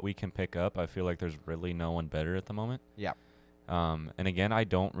terms of what we can pick up. I feel like there's really no one better at the moment. Yeah. And again, I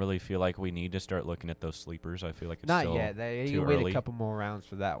don't really feel like we need to start looking at those sleepers. I feel like it's not still yet? too You wait early. a couple more rounds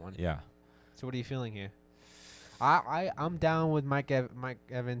for that one. Yeah. So what are you feeling here? I'm down with Mike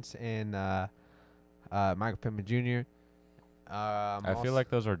Evans and Michael Pittman Jr. I feel like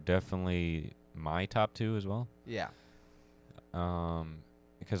those are definitely my top two as well. yeah.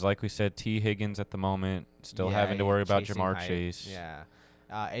 Because like we said, T. Higgins at the moment still Yeah, having to worry about chasing Jamar height. Chase. Yeah.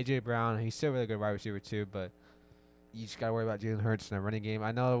 A.J. Brown, he's still a really good wide receiver too, but you just got to worry about Jalen Hurts in a running game.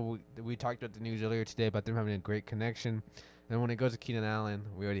 I know we talked about the news earlier today about them having a great connection. And when it goes to Keenan Allen,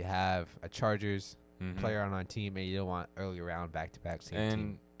 we already have a Chargers Mhm. player on our team, and you don't want early round back-to-back same And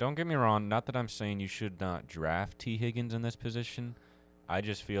team. don't get me wrong, not that I'm saying you should not draft T. Higgins in this position. I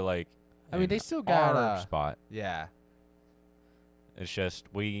just feel like I mean, in they still got our spot. yeah. It's just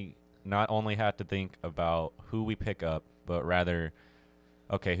we not only have to think about who we pick up, but rather,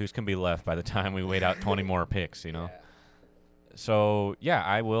 okay, who's going to be left by the time we wait out 20 more picks, you know? Yeah. So, yeah,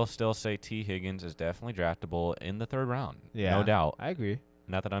 I will still say T. Higgins is definitely draftable in the third round. Yeah. No doubt. I agree.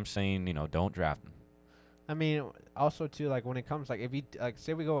 Not that I'm saying, don't draft him. I mean, also too, like when it comes, like if you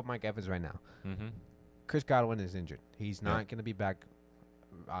say we go with Mike Evans right now, Mm-hmm. Chris Godwin is injured. He's not going to be back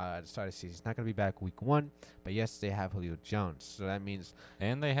at the start of the season. He's not going to be back week 1. But yes, they have Julio Jones, so that means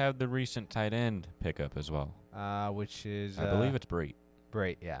And they have the recent tight end pickup as well. which is I believe it's Brate.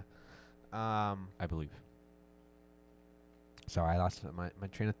 Brate, yeah. I believe. Sorry, I lost my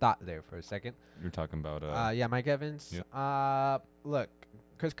train of thought there for a second. You're talking about Yeah, Mike Evans. Yep. Look,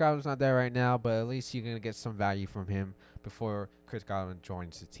 Chris Godwin's not there right now, but at least you're gonna get some value from him before Chris Godwin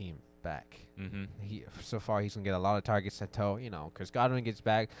joins the team back. mm-hmm. So far he's gonna get a lot of targets until Chris Godwin gets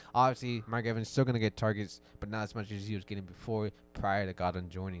back. Obviously, Mike Evans still gonna get targets, but not as much as he was getting before, prior to Godwin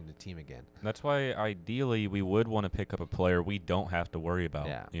joining the team again. That's why ideally we would want to pick up a player we don't have to worry about,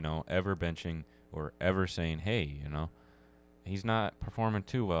 Yeah. Ever benching or ever saying, hey, he's not performing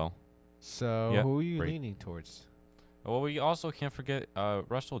too well. So Yep, who are you great. leaning towards? Well, we also can't forget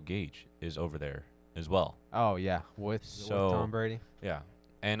Russell Gage is over there as well. Oh yeah, with Tom Brady. Yeah.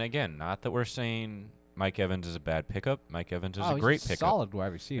 And again, not that we're saying Mike Evans is a bad pickup. Mike Evans is a he's great pickup, solid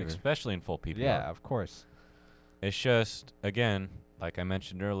wide receiver. especially in full PPR. Yeah, of course. It's just, again, like I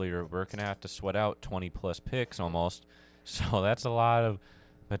mentioned earlier, we're going to have to sweat out 20-plus picks almost. So that's a lot of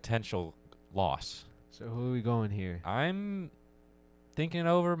potential loss. So who are we going here? I'm thinking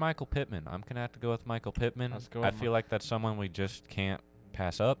over Michael Pittman. I'm going to have to go with Michael Pittman. Let's go I with feel like that's someone we just can't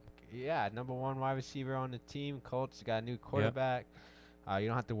pass up. Yeah, number 1 wide receiver on the team. Colts got a new quarterback. You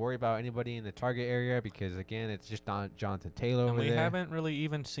don't have to worry about anybody in the target area because, again, it's just not Jonathan Taylor And over we there. haven't really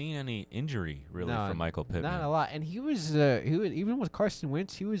even seen any injury, really, No, from Michael Pittman. Not a lot. And he was even with Carson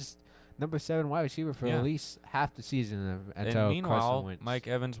Wentz, he was number 7 wide receiver for Yeah. at least half the season until And Carson meanwhile, Wentz. Mike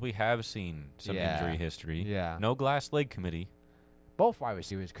Evans, we have seen some Yeah. injury history. Yeah. No glass leg committee. Both wide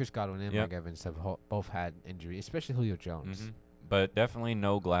receivers, Chris Godwin and Yep. Mike Evans, have both had injury, especially Julio Jones. Mhm. But definitely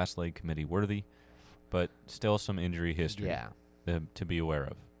no glass leg committee worthy, but still some injury history Yeah. to be aware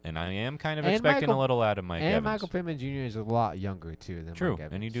of. And I am kind of And expecting Michael- a little out of Mike and Evans. Michael Pittman Jr. is a lot younger, too, than True, Mike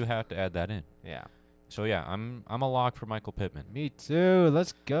Evans. and you do have to add that in. Yeah. So yeah, I'm a lock for Michael Pittman. Me too.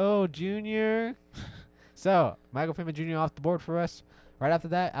 Let's go, Junior. So, Michael Pittman Jr. off the board for us. Right after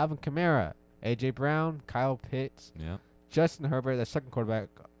that, Alvin Kamara, A.J. Brown, Kyle Pitts, Yeah. Justin Herbert, the second quarterback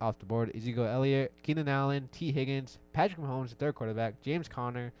off the board, Ezekiel Elliott, Keenan Allen, T. Higgins, Patrick Mahomes, the third quarterback, James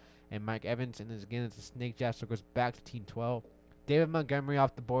Conner, and Mike Evans. And then again, it's a snake draft, so it goes back to Team 12. David Montgomery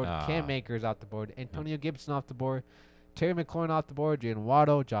off the board. Cam Akers off the board. Antonio Gibson off the board. Terry McLaurin off the board. Jalen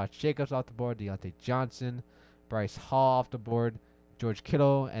Waddle. Josh Jacobs off the board. Deontay Johnson. Bryce Hall off the board. George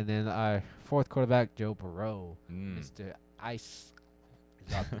Kittle. And then our fourth quarterback, Joe Burrow. Mr. Ice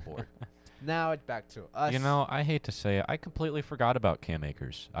is off the board. Now it's back to us. You know, I hate to say it. I completely forgot about Cam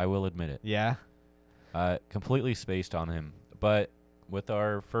Akers. I will admit it. Yeah. Completely spaced on him. But with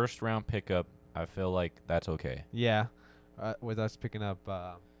our first round pickup, I feel like that's okay. Yeah. With us picking up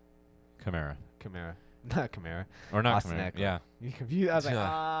Kamara. Not Kamara. Or not Austin Kamara. Eckler. Yeah. You confused. I was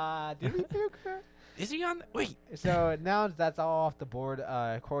like, did we pick Kamara? Is he on? Wait. So now that's all off the board.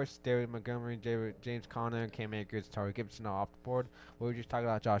 Of course, David Montgomery, James Conner, Cam Akers, Tari Gibson are off the board. We were just talking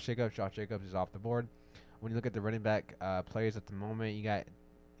about Josh Jacobs. Josh Jacobs is off the board. When you look at the running back players at the moment, you got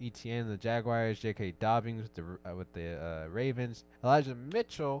ETN, the Jaguars, J.K. Dobbins with the Ravens, Elijah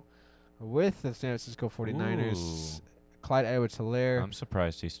Mitchell with the San Francisco 49ers, Ooh. Clyde Edwards-Helaire. I'm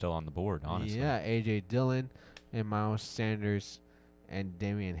surprised he's still on the board, honestly. Yeah, A.J. Dillon and Miles Sanders and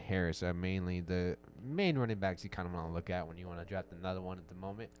Damian Harris are mainly the main running backs you kind of want to look at when you want to draft another one at the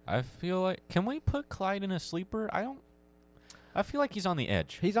moment. I feel like, can we put Clyde in a sleeper? I feel like he's on the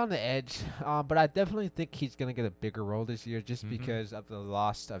edge. He's on the edge, but I definitely think he's going to get a bigger role this year just because of the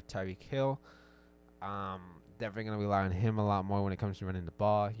loss of Tyreek Hill. Definitely going to rely on him a lot more when it comes to running the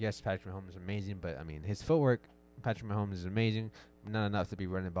ball. Yes, Patrick Mahomes is amazing, but, I mean, his footwork, Patrick Mahomes is amazing, but not enough to be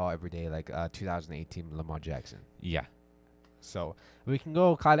running the ball every day like 2018 Lamar Jackson. Yeah. So we can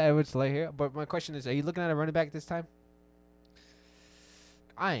go Clyde Edwards-Helaire here, but my question is, are you looking at a running back this time?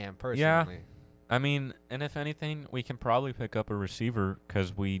 I am, personally. Yeah. I mean, and if anything, we can probably pick up a receiver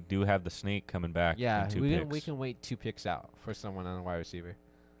because we do have the snake coming back. Yeah, in 2 we picks. can wait 2 picks out for someone on a wide receiver.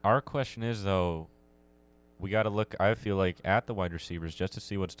 Our question is, though, we got to look, I feel like, at the wide receivers just to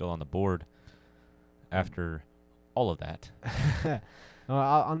see what's still on the board after all of that.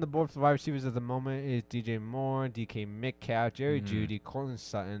 On the board for the wide receivers at the moment is DJ Moore, DK Metcalf, Jerry Jeudy, Cortland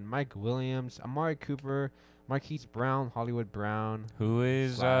Sutton, Mike Williams, Amari Cooper, Marquise Brown, Hollywood Brown. Who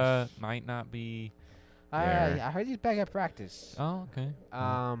is, might not be I there. heard he's back at practice. Oh, okay.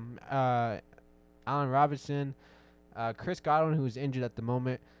 Allen Robinson, Chris Godwin, who's injured at the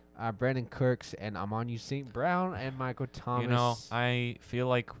moment, Brandon Cooks, and Amonu St. Brown, and Michael Thomas. You know, I feel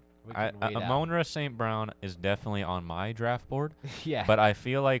like We can wait out. Amon-Ra St. Brown is definitely on my draft board, Yeah. but I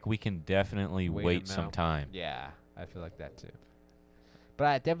feel like we can definitely Wait wait him some out. time. Yeah, I feel like that too. But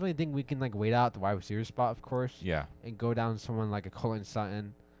I definitely think we can wait out the wide receiver spot, of course, Yeah. and go down someone like a Cortland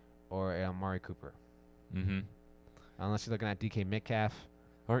Sutton or a Amari Cooper. Mm-hmm. Unless you're looking at DK Metcalf.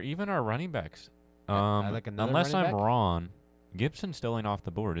 Or even our running backs. I like another Unless I'm running back. wrong, Gibson still ain't off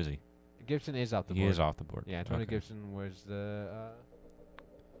the board, is he? Gibson is off the He board. is off the board. Yeah, Antonio Okay. Gibson was the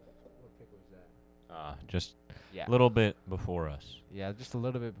what pick was that? Just Yeah. a little bit before us. Yeah, just a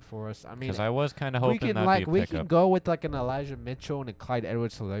little bit before us. I mean, Because I was kind of we hoping can that'd be a we pickup. can go with an Elijah Mitchell and a Clyde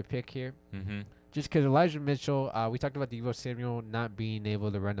Edwards-Helaire pick here. Mm-hmm. Just because Elijah Mitchell, we talked about Deebo Samuel not being able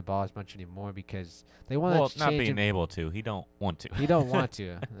to run the ball as much anymore because they want Well, to not change being him. able to. He don't want to. He don't want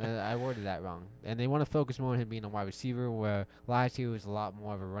to. I worded that wrong. And they want to focus more on him being a wide receiver, where last year was a lot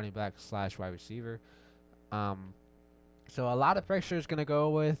more of a running back / wide receiver. So a lot of pressure is going to go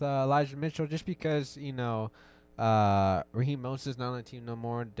with Elijah Mitchell just because, Raheem Mostert is not on the team no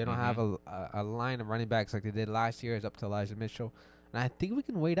more. They don't have a line of running backs like they did last year. It's up to Elijah Mitchell. And I think we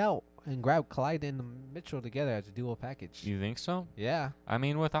can wait out and grab Clyde and Mitchell together as a dual package. You think so? Yeah. I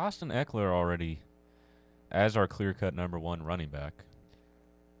mean, with Austin Eckler already as our clear-cut number 1 running back.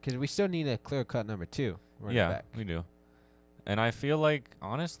 Because we still need a clear-cut number 2 running Yeah, back. we do. And I feel like,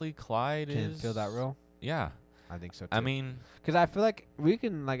 honestly, Clyde Can fill that role? Yeah. I think so, too. I mean, because I feel like we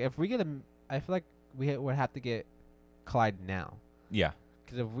can, if we get him, I feel like we would have to get Clyde now. yeah.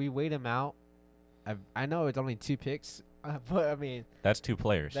 Because if we wait him out, I know it's only 2 picks, but I mean, That's 2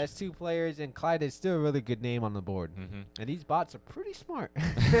 players. that's 2 players, and Clyde is still a really good name on the board. Mm-hmm. And these bots are pretty smart.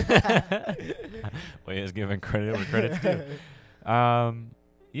 Well, he's giving credit where credit's due.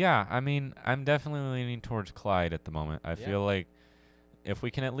 Yeah, I mean, I'm definitely leaning towards Clyde at the moment. I feel like if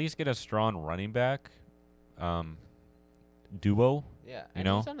we can at least get a strong running back duo. Yeah, You and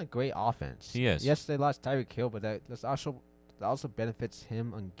know? he's on a great offense. He is. Yes, they lost Tyreek Hill, but that also benefits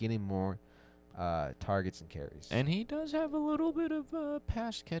him on getting more targets and carries. And he does have a little bit of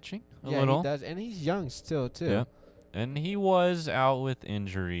pass catching. A yeah, little. he does, and he's young still too. Yeah. And he was out with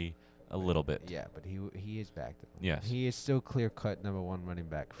injury a little bit. Yeah, but he is back though. Yes. He is still clear-cut number 1 running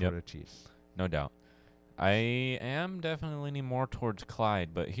back for Yep. the Chiefs. No doubt. I am definitely leaning more towards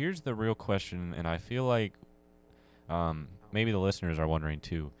Clyde, but here's the real question, and I feel like maybe the listeners are wondering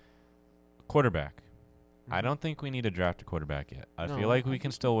too. Quarterback. I Mhm. don't think we need to draft a quarterback yet. I No, feel like I we can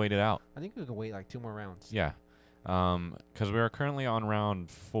think still wait it out. I think we can wait like 2 more rounds. Yeah. Because we are currently on round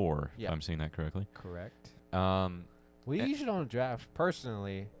 4, if Yeah. I'm seeing that correctly. Correct. Um, We Eh. usually don't draft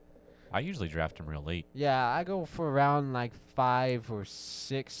personally. I usually draft him real late. Yeah, I go for around like 5 or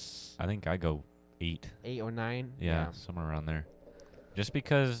 6, I think I go 8. 8 or 9. Yeah, somewhere around there. Just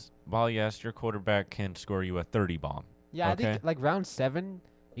because, while yes, your quarterback can score you a 30 bomb. Yeah, I Okay. think like round 7,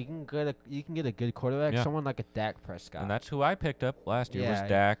 you can get a good quarterback, Yeah. someone like a Dak Prescott. And that's who I picked up last year Yeah. was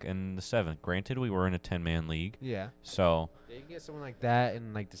Dak in the 7th. Granted, we were in a 10-man league. yeah. So, Yeah, you can get someone like that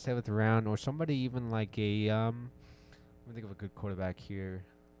in like the 7th round, or somebody even like a Let me think of a good quarterback here.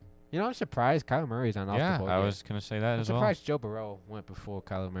 You know, I'm surprised Kyler Murray's not off yeah, the board I yet. was going to say that I'm as well. surprised Joe Burrow went before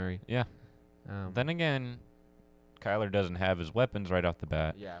Kyler Murray. Yeah. Then again, Kyler doesn't have his weapons right off the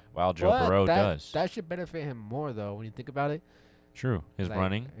bat, yeah. while Joe But Burrow that, does. That should benefit him more though when you think about it. True. His Like,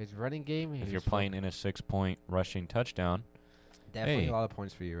 running. his running game. If his you're playing in a 6-point rushing touchdown, definitely hey. a lot of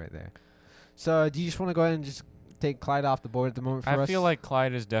points for you right there. So do you just want to go ahead and just take Clyde off the board at the moment for us? I feel like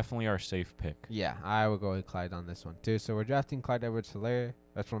Clyde is definitely our safe pick. Yeah, I would go with Clyde on this one too. So we're drafting Clyde Edwards-Helaire.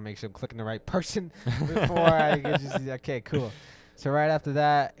 I just want to make sure I'm clicking the right person before I get just okay, cool. So right after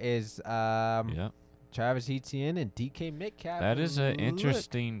that is Yeah. Travis Etienne and DK Metcalf. That is an Look.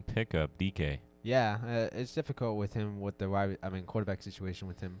 interesting pickup, DK. Yeah, it's difficult with him with the quarterback situation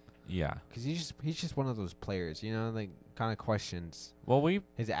with him Yeah. because he's just one of those players, you know, like kind of questions Well, we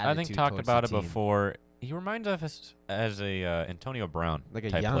his I attitude. think talked towards about the it team. before. He reminds us as a Antonio Brown Like a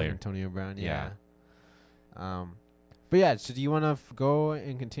type young player. Antonio Brown, Yeah. yeah. But yeah, so do you want to go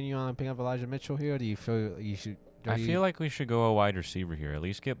and continue on picking up Elijah Mitchell here, or do you feel you should? I feel like we should go a wide receiver here. At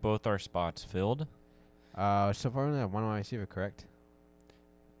least get both our spots filled. so far we only have one wide receiver, correct?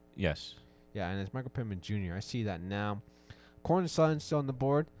 Yes. Yeah, and it's Michael Pittman Jr. I see that now. Corn Sutton's still on the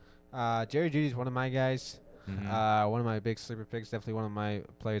board. Jerry Judy's one of my guys. Mhm. One of my big sleeper picks. Definitely one of my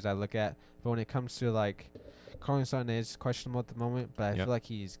players I look at. But when it comes to like, Corn Sutton is questionable at the moment, but I Yep. feel like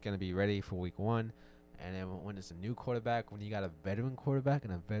he's gonna be ready for week 1. And then when it's a new quarterback, when you got a veteran quarterback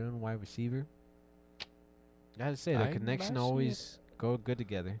and a veteran wide receiver, I gotta say the connection I see always go good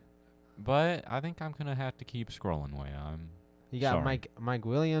together. But I think I'm gonna have to keep scrolling way. You got Sorry. Mike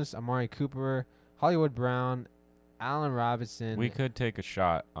Williams, Amari Cooper, Hollywood Brown, Allen Robinson. We could take a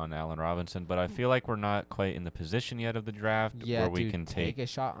shot on Allen Robinson, but I feel like we're not quite in the position yet of the draft yeah, where we dude, can take a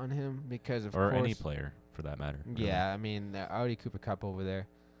shot on him because of or course. any player for that matter. really. Yeah, I mean, I already Cooper Cup over there.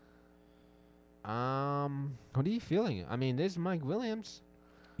 What are you feeling? I mean, there's Mike Williams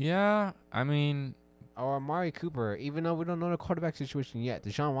Yeah, I mean, or Amari Cooper. Even though we don't know the quarterback situation yet,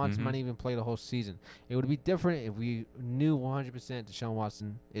 Deshaun Watson Mhm. might even play the whole season. It would be different if we knew 100% Deshaun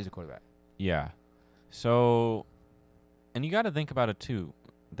Watson is a quarterback. yeah. So, and you got to think about it too.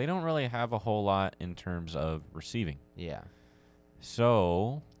 They don't really have a whole lot in terms of receiving. Yeah.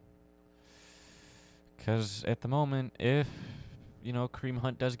 So, because at the moment, if Kareem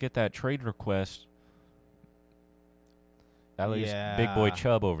Hunt does get that trade request, that leaves Big Boy Yeah.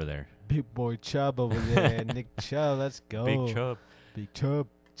 Chubb over there. Big boy Chubb over there. Nick Chubb, let's go. Big Chubb. Big Chubb.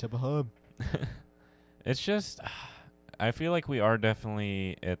 Chubb Hub. It's just, I feel like we are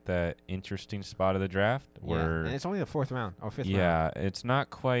definitely at that interesting spot of the draft Yeah. where, And it's only the 4th round or 5th round. yeah, it's not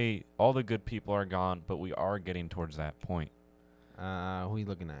quite all the good people are gone, but we are getting towards that point. Who are you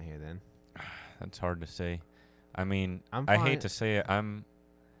looking at here then? That's hard to say. I mean, I'm I fine. hate to say it.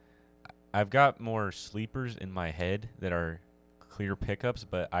 I've got more sleepers in my head that are clear pickups,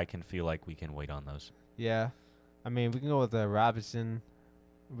 but I can feel like we can wait on those. Yeah. I mean, we can go with Robinson.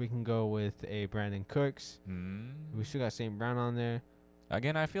 We can go with a Brandon Cooks. We still got St. Brown on there.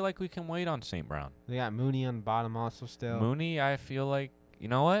 Again, I feel like we can wait on St. Brown. They got Mooney on the bottom also still. Mooney, I feel like, you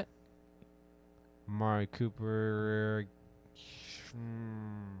know what? Amari Cooper.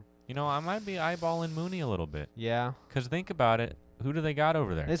 I might be eyeballing Mooney a little bit. Yeah. Because think about it. Who do they got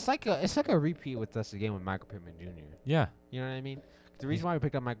over there? It's like a repeat with us again with Michael Pittman Jr. Yeah. You know what I mean? The reason why we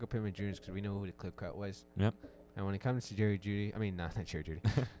picked up Michael Pittman Jr. is because we know who the clip cut was. Yep. And when it comes to Jerry Judy, I mean, not Jerry Judy.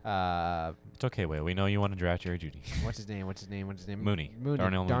 It's okay, Will. We know you want to draft Jerry Judy. What's his name? Mooney.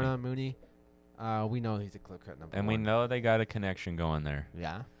 Darnell Mooney. Darnell Mooney. We know he's a clip cut number And one. we know they got a connection going there.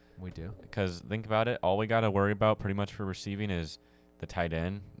 Yeah, we do. Because think about it. All we got to worry about pretty much for receiving is the tight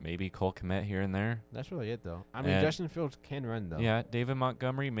end, maybe Cole Kmet here and there. That's really it, though. I mean, And- Justin Fields can run, though. Yeah, David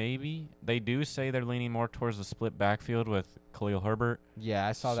Montgomery, maybe. They do say they're leaning more towards the split backfield with Khalil Herbert. Yeah,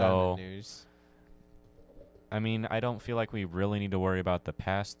 I saw that in So- the news. I mean, I don't feel like we really need to worry about the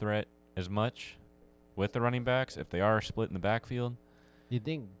pass threat as much with the running backs if they are split in the backfield. You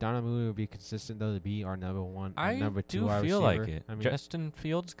think Darnell Mooney will be consistent though to be our number one, or I number two do wide feel receiver? like it. I mean, Justin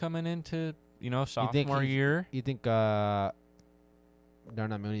Fields coming into think sophomore year. you think Darnell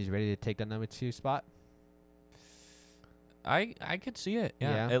Mooney's ready to take the number 2 spot? I could see it.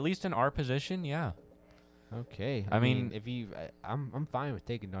 Yeah. Yeah. At least in our position. Yeah. Okay. I mean, if you, I'm fine with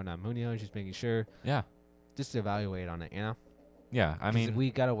taking Darnell Mooney. I was just making sure, Yeah. just to evaluate on it. Yeah. I 'Cause mean,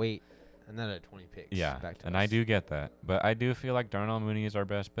 we gotta wait another 20 picks. yeah, back to and us. I do get that, but I do feel like Darnell Mooney is our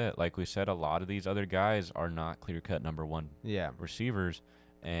best bet. Like we said, a lot of these other guys are not clear-cut number one Yeah. receivers,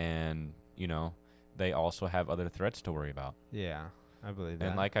 and they also have other threats to worry about. Yeah. I believe that.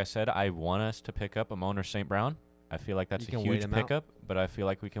 And like I said, I want us to pick up Amon or St. Brown. I feel like that's You a can wait huge him out? pickup, but I feel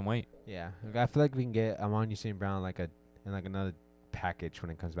like we can wait. yeah, I feel like we can get Amon St. Brown in another package when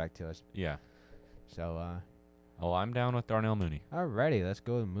it comes back to us. Yeah. So, Oh, I'm down with Darnell Mooney. alrighty, let's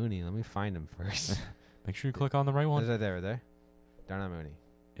go with Mooney. Let me find him first. Make sure you click on the right Is one. that there? Darnell Mooney.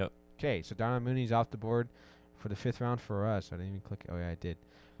 Yep. Okay, so Darnell Mooney's off the board for the 5th round for us. I didn't even click. Oh, yeah, I did.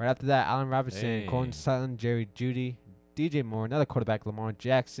 Right after that, Allen Robinson, Colin Hey. Sutton, Jerry Judy, DJ Moore, another quarterback, Lamar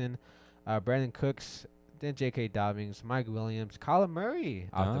Jackson, Brandon Cooks, then J.K. Dobbins, Mike Williams, Kyler Murray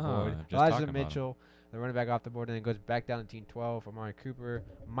off the board, just Elijah talking about him. Mitchell, the running back off the board, and then goes back down to Team 12, Amari Cooper,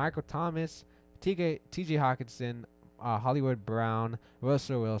 Michael Thomas, T.J. Hawkinson, Hollywood Brown,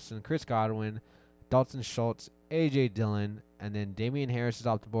 Russell Wilson, Chris Godwin, Dalton Schultz, A.J. Dillon, and then Damian Harris is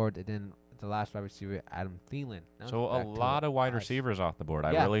off the board, and then the last wide receiver, Adam Thielen. Now So a back to lot of wide us. receivers off the board.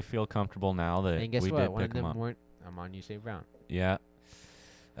 I Yeah. really feel comfortable now that And guess we what? did One pick of them them up. weren't Amon St. Brown. Yeah.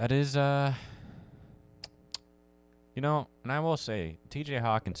 That is and I will say TJ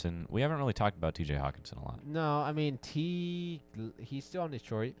Hawkinson, we haven't really talked about TJ Hawkinson a lot. No, I mean he's still on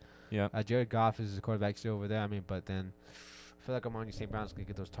Detroit. Yeah. Jared Goff is the quarterback still over there. I mean, but then I feel like Amon St. Brown's gonna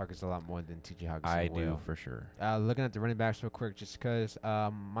get those targets a lot more than T.J. Hawkinson I will. do for sure. Looking at the running backs real quick, just because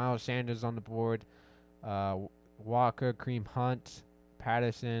Miles Sanders on the board, Walker, Kareem Hunt,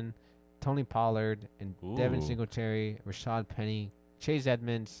 Patterson, Tony Pollard, and Devin Ooh. Singletary, Rashad Penny, Chase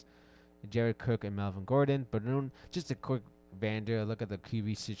Edmonds, Jared Cook, and Melvin Gordon. But then just a quick Vander, look at the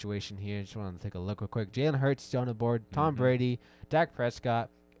QB situation here. Just want to take a look real quick. Jalen Hurts still on the board. Tom Mhm. Brady, Dak Prescott,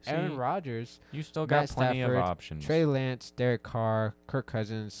 Aaron See, Rodgers, You still got Matt plenty Stafford, of options. Trey Lance, Derek Carr, Kirk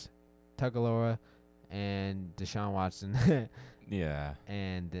Cousins, Tagovailoa, and Deshaun Watson. Yeah.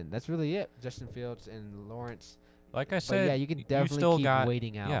 And then that's really it. Justin Fields and Lawrence. Like I But said, yeah, you can you definitely still keep got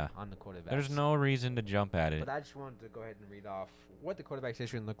waiting out yeah. on the quarterbacks. There's no reason to jump at it. But I just wanted to go ahead and read off what the quarterback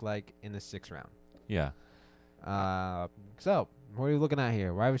situation looked like in the 6th round. Yeah. So what are you looking at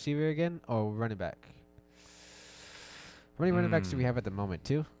here? Wide receiver again or running back? How many running backs do we have at the moment?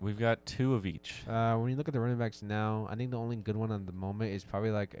 2? We've got 2 of each. When you look at the running backs now, I think the only good one at the moment is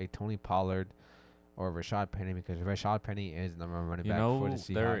probably like a Tony Pollard or Rashad Penny, because Rashad Penny is the number one running back for the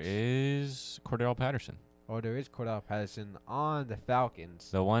Seahawks. There is Cordell Patterson. Oh, there is Cordell Patterson on the Falcons.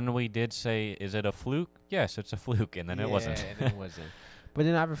 The one we did say, is it a fluke? Yes, it's a fluke, and then it wasn't. Yeah, and then it wasn't. But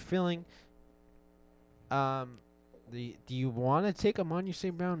then I have a feeling. Do you want to take Amon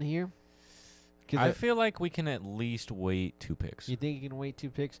St. Brown here? I feel like we can at least wait 2 picks. You think you can wait 2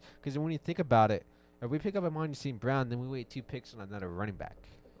 picks? Because when you think about it, if we pick up Amon St. Brown, then we wait 2 picks on another running back,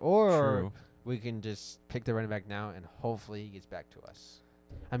 or True. we can just pick the running back now and hopefully he gets back to us.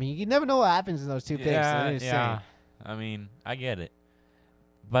 I mean, you never know what happens in those 2 picks. Yeah, I'm just yeah. saying. I mean, I get it.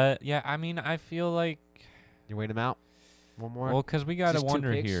 But, yeah, I mean, I feel like, You wait him out. One more. well, because we got to Just 2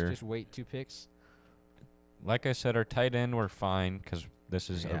 wonder picks? here. Just wait 2 picks. Like I said, our tight end, we're fine because this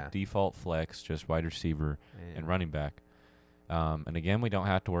is Yeah. a default flex, just wide receiver and And running back. And again, we don't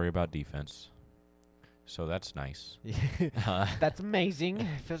have to worry about defense. So that's nice. That's amazing.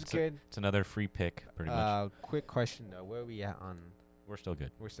 Feels It's a- good. It's another free pick, pretty much. Quick question though, where are we at on? We're still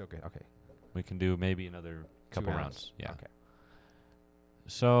good. We're still good. Okay. We can do maybe another 2 couple rounds. Yeah. Okay.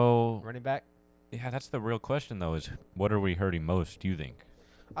 So, Running back. yeah, that's the real question, though, is what are we hurting most, do you think?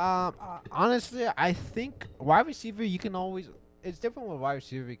 Honestly, I think wide receiver you can always. It's different with wide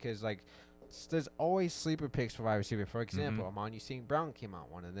receiver because like there's always sleeper picks for wide receiver. For example, Amon St. Brown came out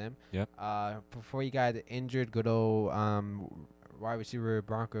one of them. Yep. Before you got injured, good old wide receiver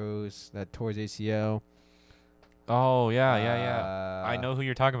Broncos that tore his ACL. Oh, yeah. I know who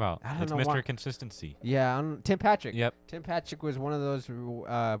you're talking about. I don't It's know Mr. why. Consistency. Yeah, Tim Patrick. Yep. Tim Patrick was one of those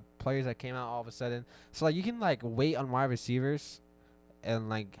players that came out all of a sudden. So like you can like wait on wide receivers and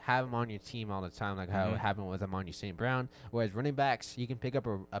like have them on your team all the time, like how it Mhm. happened with Amon St. Brown. Whereas running backs, you can pick up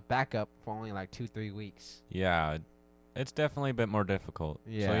a backup for only like 2-3 weeks. Yeah, it's definitely a bit more difficult.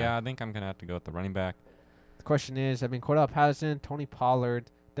 So, Yeah. yeah, I think I'm going to have to go with the running back. The question is, Cordell Patterson, Tony Pollard,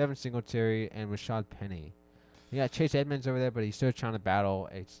 Devin Singletary, and Rashad Penny. You got Chase Edmonds over there, but he's still trying to battle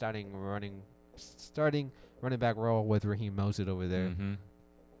a starting running back role with Raheem Mostert over there Mm-hmm.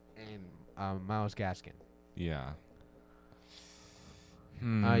 and Myles Gaskin. Yeah.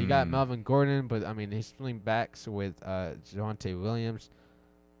 You got Melvin Gordon, but I mean he's splitting backs with Javonte Williams.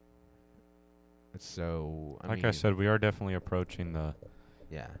 So I said, we are definitely approaching the.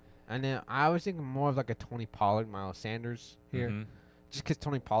 yeah. And then I was thinking more of like a Tony Pollard, Miles Sanders here, Mhm. just because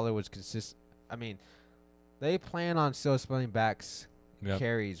Tony Pollard was consistent. I mean, they plan on still splitting backs Yep.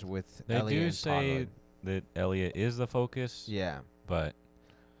 carries with They Elliott do and say Pollard. that Elliott is the focus. Yeah. But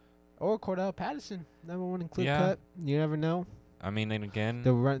Or Cordell Patterson, number one in clip Yeah. cut. You never know. I mean, and again,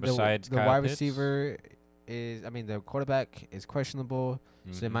 The besides the Kyle wide Pitts, receiver is, I mean, the quarterback is questionable,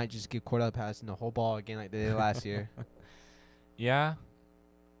 so they mhm. might just give Cordell Patterson the whole ball again like they did last year. Yeah.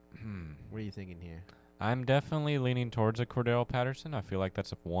 What are you thinking here? I'm definitely leaning towards a Cordell Patterson. I feel like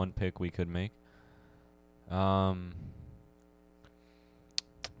that's one pick we could make.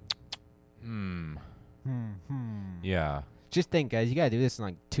 Yeah. Just think, guys. You gotta do this in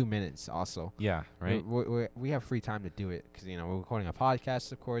like 2 minutes. Also, Yeah. Right. we have free time to do it because we're recording a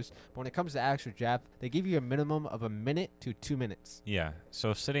podcast, of course. But when it comes to actual draft, they give you a minimum of a minute to 2 minutes. Yeah.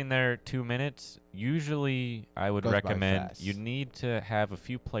 So sitting there 2 minutes, usually I would Goes by recommend fast. you need to have a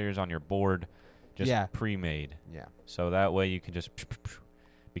few players on your board just Yeah. pre-made. Yeah. So that way you can just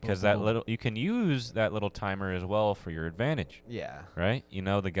because Boom, that boom. little you can use that little timer as well for your advantage, Yeah. right?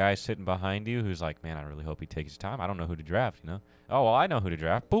 The guy sitting behind you who's like, "Man, I really hope he takes his time. I don't know who to draft, Oh, well, I know who to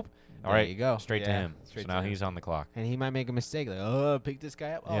draft. Boop. All There right, you go. straight to Yeah, him. straight So to now him. he's on the clock. And he might make a mistake, like, oh, pick this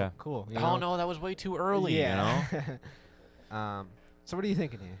guy up. Oh, Yeah. cool. Oh no, that was way too early. Yeah. So what are you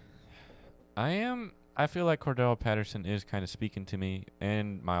thinking here? I feel like Cordell Patterson is kind of speaking to me,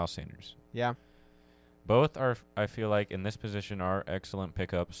 and Miles Sanders. Yeah. Both are, I feel like, in this position are excellent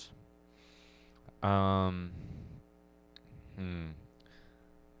pickups.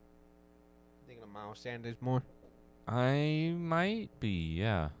 Thinking of Miles Sanders more? I might be,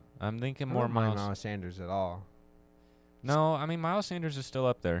 yeah. I'm thinking I more don't mind Miles. Miles Sanders at all. No, I mean Miles Sanders is still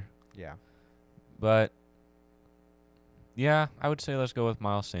up there, Yeah. but yeah, I would say let's go with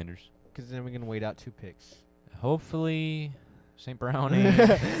Miles Sanders. Because then we can wait out 2 picks. Hopefully, St. Brownie.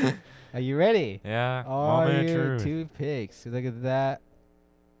 Are you ready? Yeah, Are moment of you truth. 2 picks? Look at that.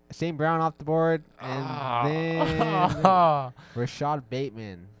 St. Brown off the board, and then Rashad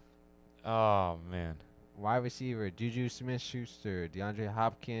Bateman, Oh man, wide receiver, Juju Smith-Schuster, DeAndre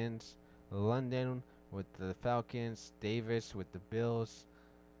Hopkins, London with the Falcons, Davis with the Bills,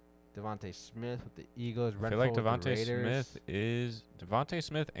 Devontae Smith with the Eagles, I feel like Renfrow with the Devontae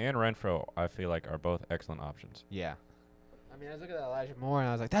Smith and Renfro. I feel like are both excellent options. Yeah. I mean, I was looking at Elijah Moore, and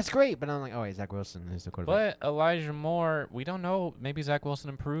I was like, that's great. But I'm like, oh, wait, Zach Wilson is the quarterback. But Elijah Moore, we don't know. Maybe Zach Wilson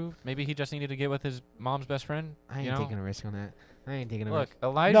improved. Maybe he just needed to get with his mom's best friend. I ain't taking a risk on that. I ain't taking a Look, risk.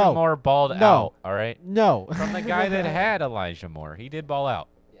 Elijah No. Moore balled No. out. All right, No. from the guy that had Elijah Moore, he did ball out.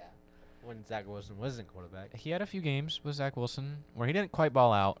 Yeah. When Zach Wilson wasn't quarterback. He had a few games with Zach Wilson where he didn't quite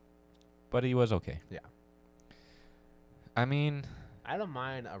ball out, but he was okay. Yeah. I mean, I don't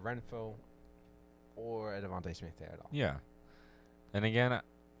mind a Renfro or a Devontae Smith there at all. yeah. And again,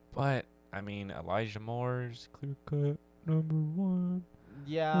 but I mean, Elijah Moore's clear cut number 1,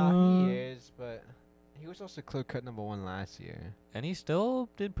 Yeah, he is, but he was also clear cut number 1 last year. and he still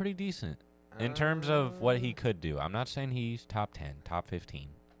did pretty decent in terms of what he could do. I'm not saying he's top 10, top 15.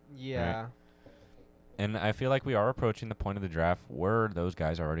 Yeah. And I feel like we are approaching the point of the draft where those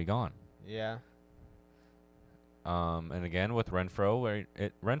guys are already gone. Yeah. And again with Renfro,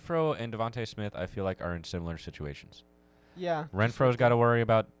 Renfro and Devontae Smith, I feel like are in similar situations. Yeah. Renfro's got to worry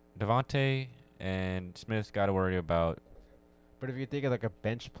about Devontae, and Smith's got to worry about. But if you think of like a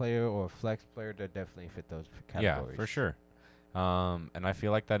bench player or a flex player, they definitely fit those categories. Yeah, for sure. And I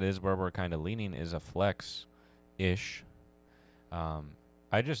feel like that is where we're kind of leaning is a flex-ish.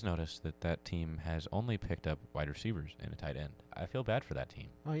 I just noticed that team has only picked up wide receivers and a tight end. I feel bad for that team.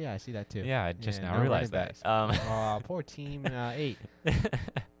 Oh, yeah, I see that too. Yeah, I just now no realized running that. backs. Oh, poor team 8.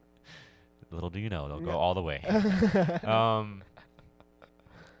 Little do you know, they'll Yeah. go all the way.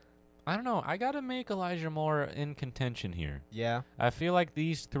 I don't know. I got to make Elijah Moore in contention here. Yeah. I feel like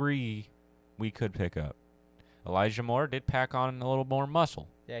these 3 we could pick up. Elijah Moore did pack on a little more muscle.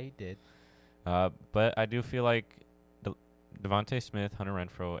 Yeah, he did. But I do feel like Devontae Smith, Hunter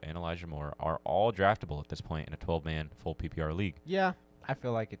Renfrow, and Elijah Moore are all draftable at this point in a 12-man full PPR league. Yeah, I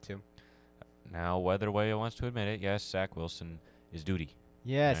feel like it too. Now, whether way wants to admit it, yes, Zach Wilson is duty.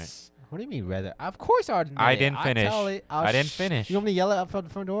 Yes. What do you mean, rather? Of course I would admit I it. didn't finish. Tell it. I didn't finish. You want me to yell it up from the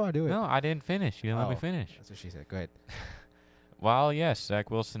front door? I'll do it. No, I didn't finish. You didn't let me Oh. finish. That's what she said. Go ahead. while yes,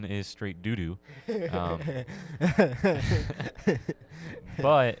 Zach Wilson is straight doo doo, um,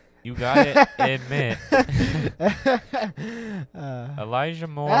 but you gotta admit, Elijah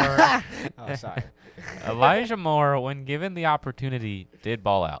Moore, oh, sorry. Elijah Moore, when given the opportunity, did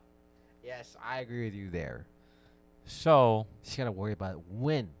ball out. Yes, I agree with you there. So Just gotta worry about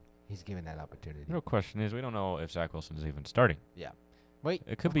when he's given that opportunity. the real question is, we don't know if Zach Wilson is even starting. Wait,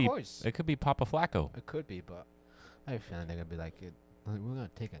 It could of be. course. It could be Papa Flacco. It could be, but I have a feeling they're gonna be like, we're gonna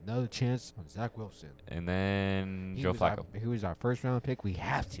take another chance on Zach Wilson. And then He Joe was Flacco. He was our first round pick. We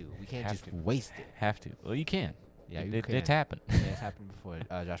have to. We can't Have just to. waste it. Have to. Well, you can. Yeah, It- you it- can. It's happened. Yeah, it's happened before.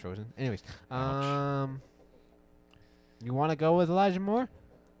 Josh Rosen. Anyways, Ouch. you want to go with Elijah Moore?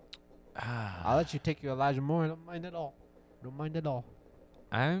 I'll Ah, let you take your Elijah Moore. I don't mind at all. Don't mind at all.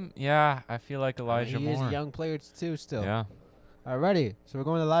 I feel like Elijah he Moore. is a young player too. Still. Yeah. Alrighty, so we're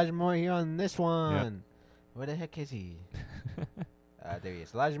going with Elijah Moore here on this one. Where the heck is he? There he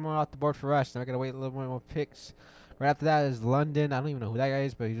is. Elijah Moore off the board for us. Now I gotta wait a little more picks. Right after that is London. I don't even know who that guy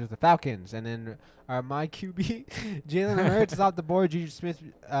is, but he's with the Falcons. And then my QB, Jalen Hurts is off the board. Juju Smith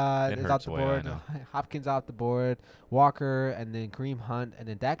is off hurts the away, I board. know. Hopkins off the board. Walker, and then Kareem Hunt, and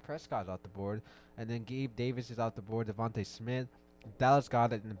then Dak Prescott's off the board. And then Gabe Davis is off the board. Devontae Smith, Dallas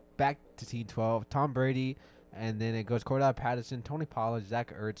Goedert, and back to Team 12. Tom Brady, and then it goes Cordell Patterson, Tony Pollard,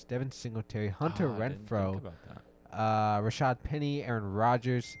 Zach Ertz, Devin Singletary, Hunter Oh, I didn't think Renfro, about that. Rashad Penny, Aaron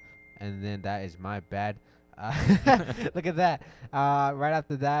Rodgers, and then that is my bad. Look at that. Right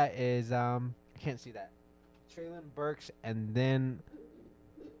after that is I can't see that. Traylon Burks, and then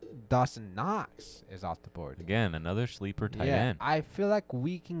Dawson Knox is off the board. Again, another sleeper tight Yeah, end. I feel like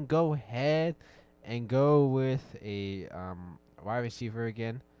we can go ahead and go with a wide receiver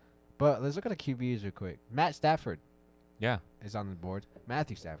again. But let's look at the QBs real quick. Matt Stafford Yeah. is on the board.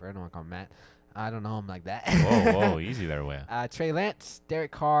 Matthew Stafford. I don't want to call him Matt. I don't know him like that. Whoa, easy there, way. Trey Lance,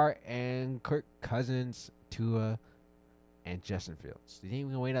 Derek Carr, and Kirk Cousins, Tua, and Justin Fields. Do you think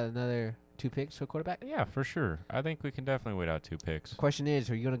we can wait out another 2 picks for quarterback? Yeah, for sure. I think we can definitely wait out 2 picks. The question is,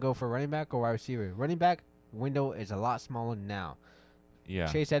 are you going to go for running back or wide receiver? Running back window is a lot smaller now. Yeah.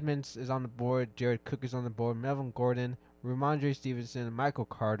 Chase Edmonds is on the board. Jared Cook is on the board. Melvin Gordon, Ramondre Stevenson, Michael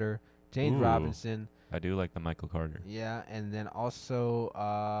Carter, James Ooh. Robinson. I do like the Michael Carter. Yeah, and then also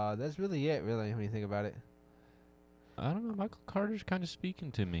that's really it, really, when you think about it. I don't know. Michael Carter's kind of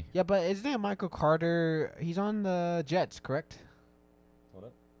speaking to me. Yeah, but isn't it Michael Carter? He's on the Jets, correct? Hold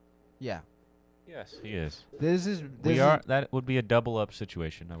up. Yeah. Yes, he is. This We is- are. That would be a double up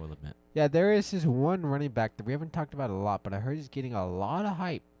situation, I will admit. Yeah, there is this one running back that we haven't talked about a lot, but I heard he's getting a lot of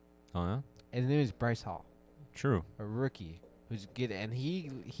hype. Oh yeah. And his name is Bryce Hall, True. a rookie who's good, and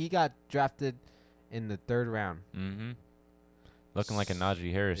he got drafted in the 3rd round. Mm-hmm. Looking like a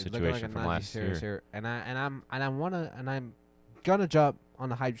Najee Harris He's looking like situation a from Najee last Harris year. here. I'm gonna jump on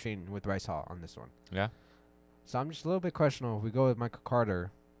the hype train with Bryce Hall on this one. Yeah. So I'm just a little bit questionable. If we go with Michael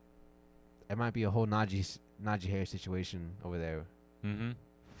Carter, it might be a whole Najee Harris situation over there Mm-hmm.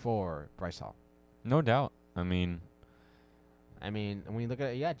 for Bryce Hall. No doubt. I mean. When you look at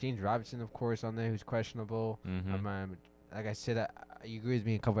it, yeah, James Robinson, of course, on there, who's questionable. Mm-hmm. Like I said, you agree with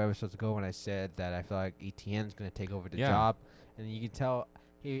me a couple episodes ago when I said that I feel like ETN's going to take over the Yeah. job. And you can tell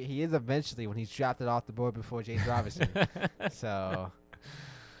he is eventually when he's drafted off the board before James Robinson. So,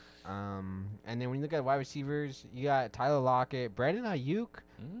 and then when you look at wide receivers, you got Tyler Lockett, Brandon Ayuk,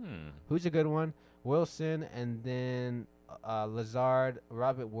 who's a good one, Wilson, and then Lazard,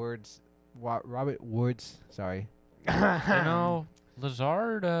 Robert Woods, sorry. You know,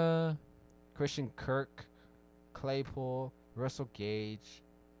 Lazard. Christian Kirk, Claypool, Russell Gage.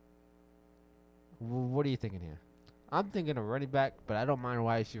 What are you thinking here? I'm thinking a running back, but I don't mind a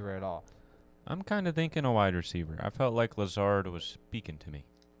wide receiver at all. I'm kind of thinking a wide receiver. I felt like Lazard was speaking to me.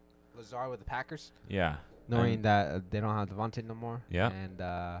 Lazard with the Packers, Yeah. knowing that they don't have Devontae no more. Yeah. And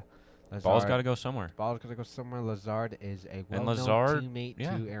Ball's got to go somewhere. Ball's got to go somewhere. Lazard is a And well-known Lazard- teammate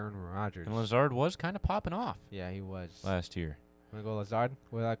yeah. to Aaron Rodgers. And Lazard was kind of popping off Yeah, he was. last year. Want to go Lazard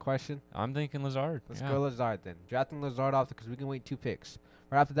with that question? I'm thinking Lazard. Let's yeah. go Lazard then. Drafting Lazard off because we can wait 2 picks.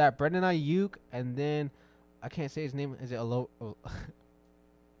 Right after that, Brendan Ayuk, and then I can't say his name. Is it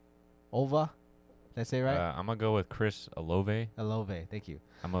Ova? Did I say it right? I'm going to go with Chris Olave. Olave. Thank you.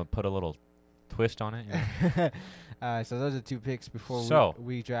 I'm going to put a little twist on it. you know. So those are 2 picks before So-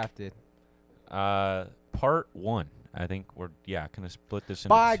 we drafted. Part 1. I think we're, going to split this into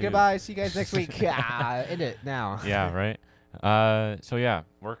Bye. 2. Goodbye. See you guys next week. End it now. Yeah, right. So, yeah,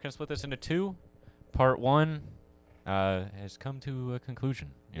 we're going to split this into 2. Part 1 has come to a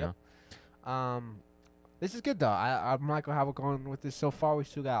conclusion. You Yep. know? This is good though. I'm not gonna how we're going with this so far. We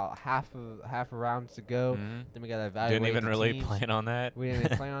still got half a rounds to go. Mhm. Then we gotta evaluate. Didn't even the really teams. plan on that. We didn't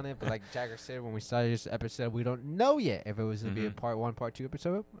even plan on it, but like Jagger said when we started this episode, we don't know yet if it was gonna be a Mhm. part 1, part 2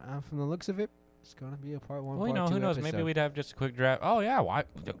 episode. From the looks of it, it's gonna be a part 1, Well, you part know, 2 who knows? episode. Maybe we'd have just a quick draft. Oh yeah, why?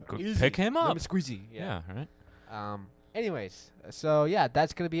 Easy. Pick him up. Lemon squeezy. Yeah. Right. Anyways, so yeah,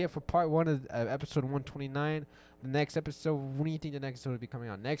 that's gonna be it for part 1 of episode 129. The next episode, when do you think the next episode will be coming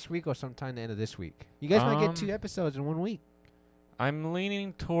out? Next week or sometime the end of this week? You guys might get 2 episodes in 1 week. I'm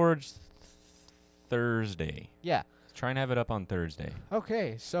leaning towards Thursday. Yeah. Try and have it up on Thursday.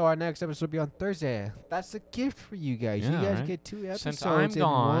 Okay, so our next episode will be on Thursday. That's a gift for you guys. Yeah, you guys right? get 2 episodes Since I'm in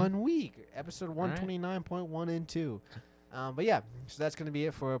gone. 1 week. Episode 129.1 and 2. But yeah, so that's gonna be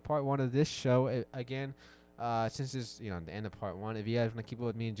it for part 1 of this show. Again, since it's the end of part 1, if you guys want to keep up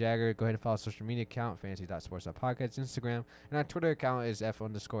with me and Jagger, go ahead and follow our social media account, fantasy.sports.podcast, Instagram, and our Twitter account is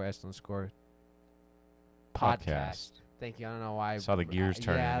F_S_podcast. Thank you. I don't know why. Saw the gears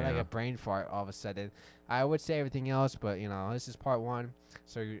turning. Yeah, like yeah. a brain fart all of a sudden. I would say everything else, but this is part 1,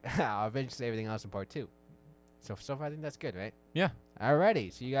 so I'll eventually say everything else in part 2. So far, I think that's good, right? Yeah.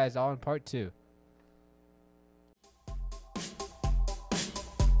 Alrighty, see you guys all in part 2.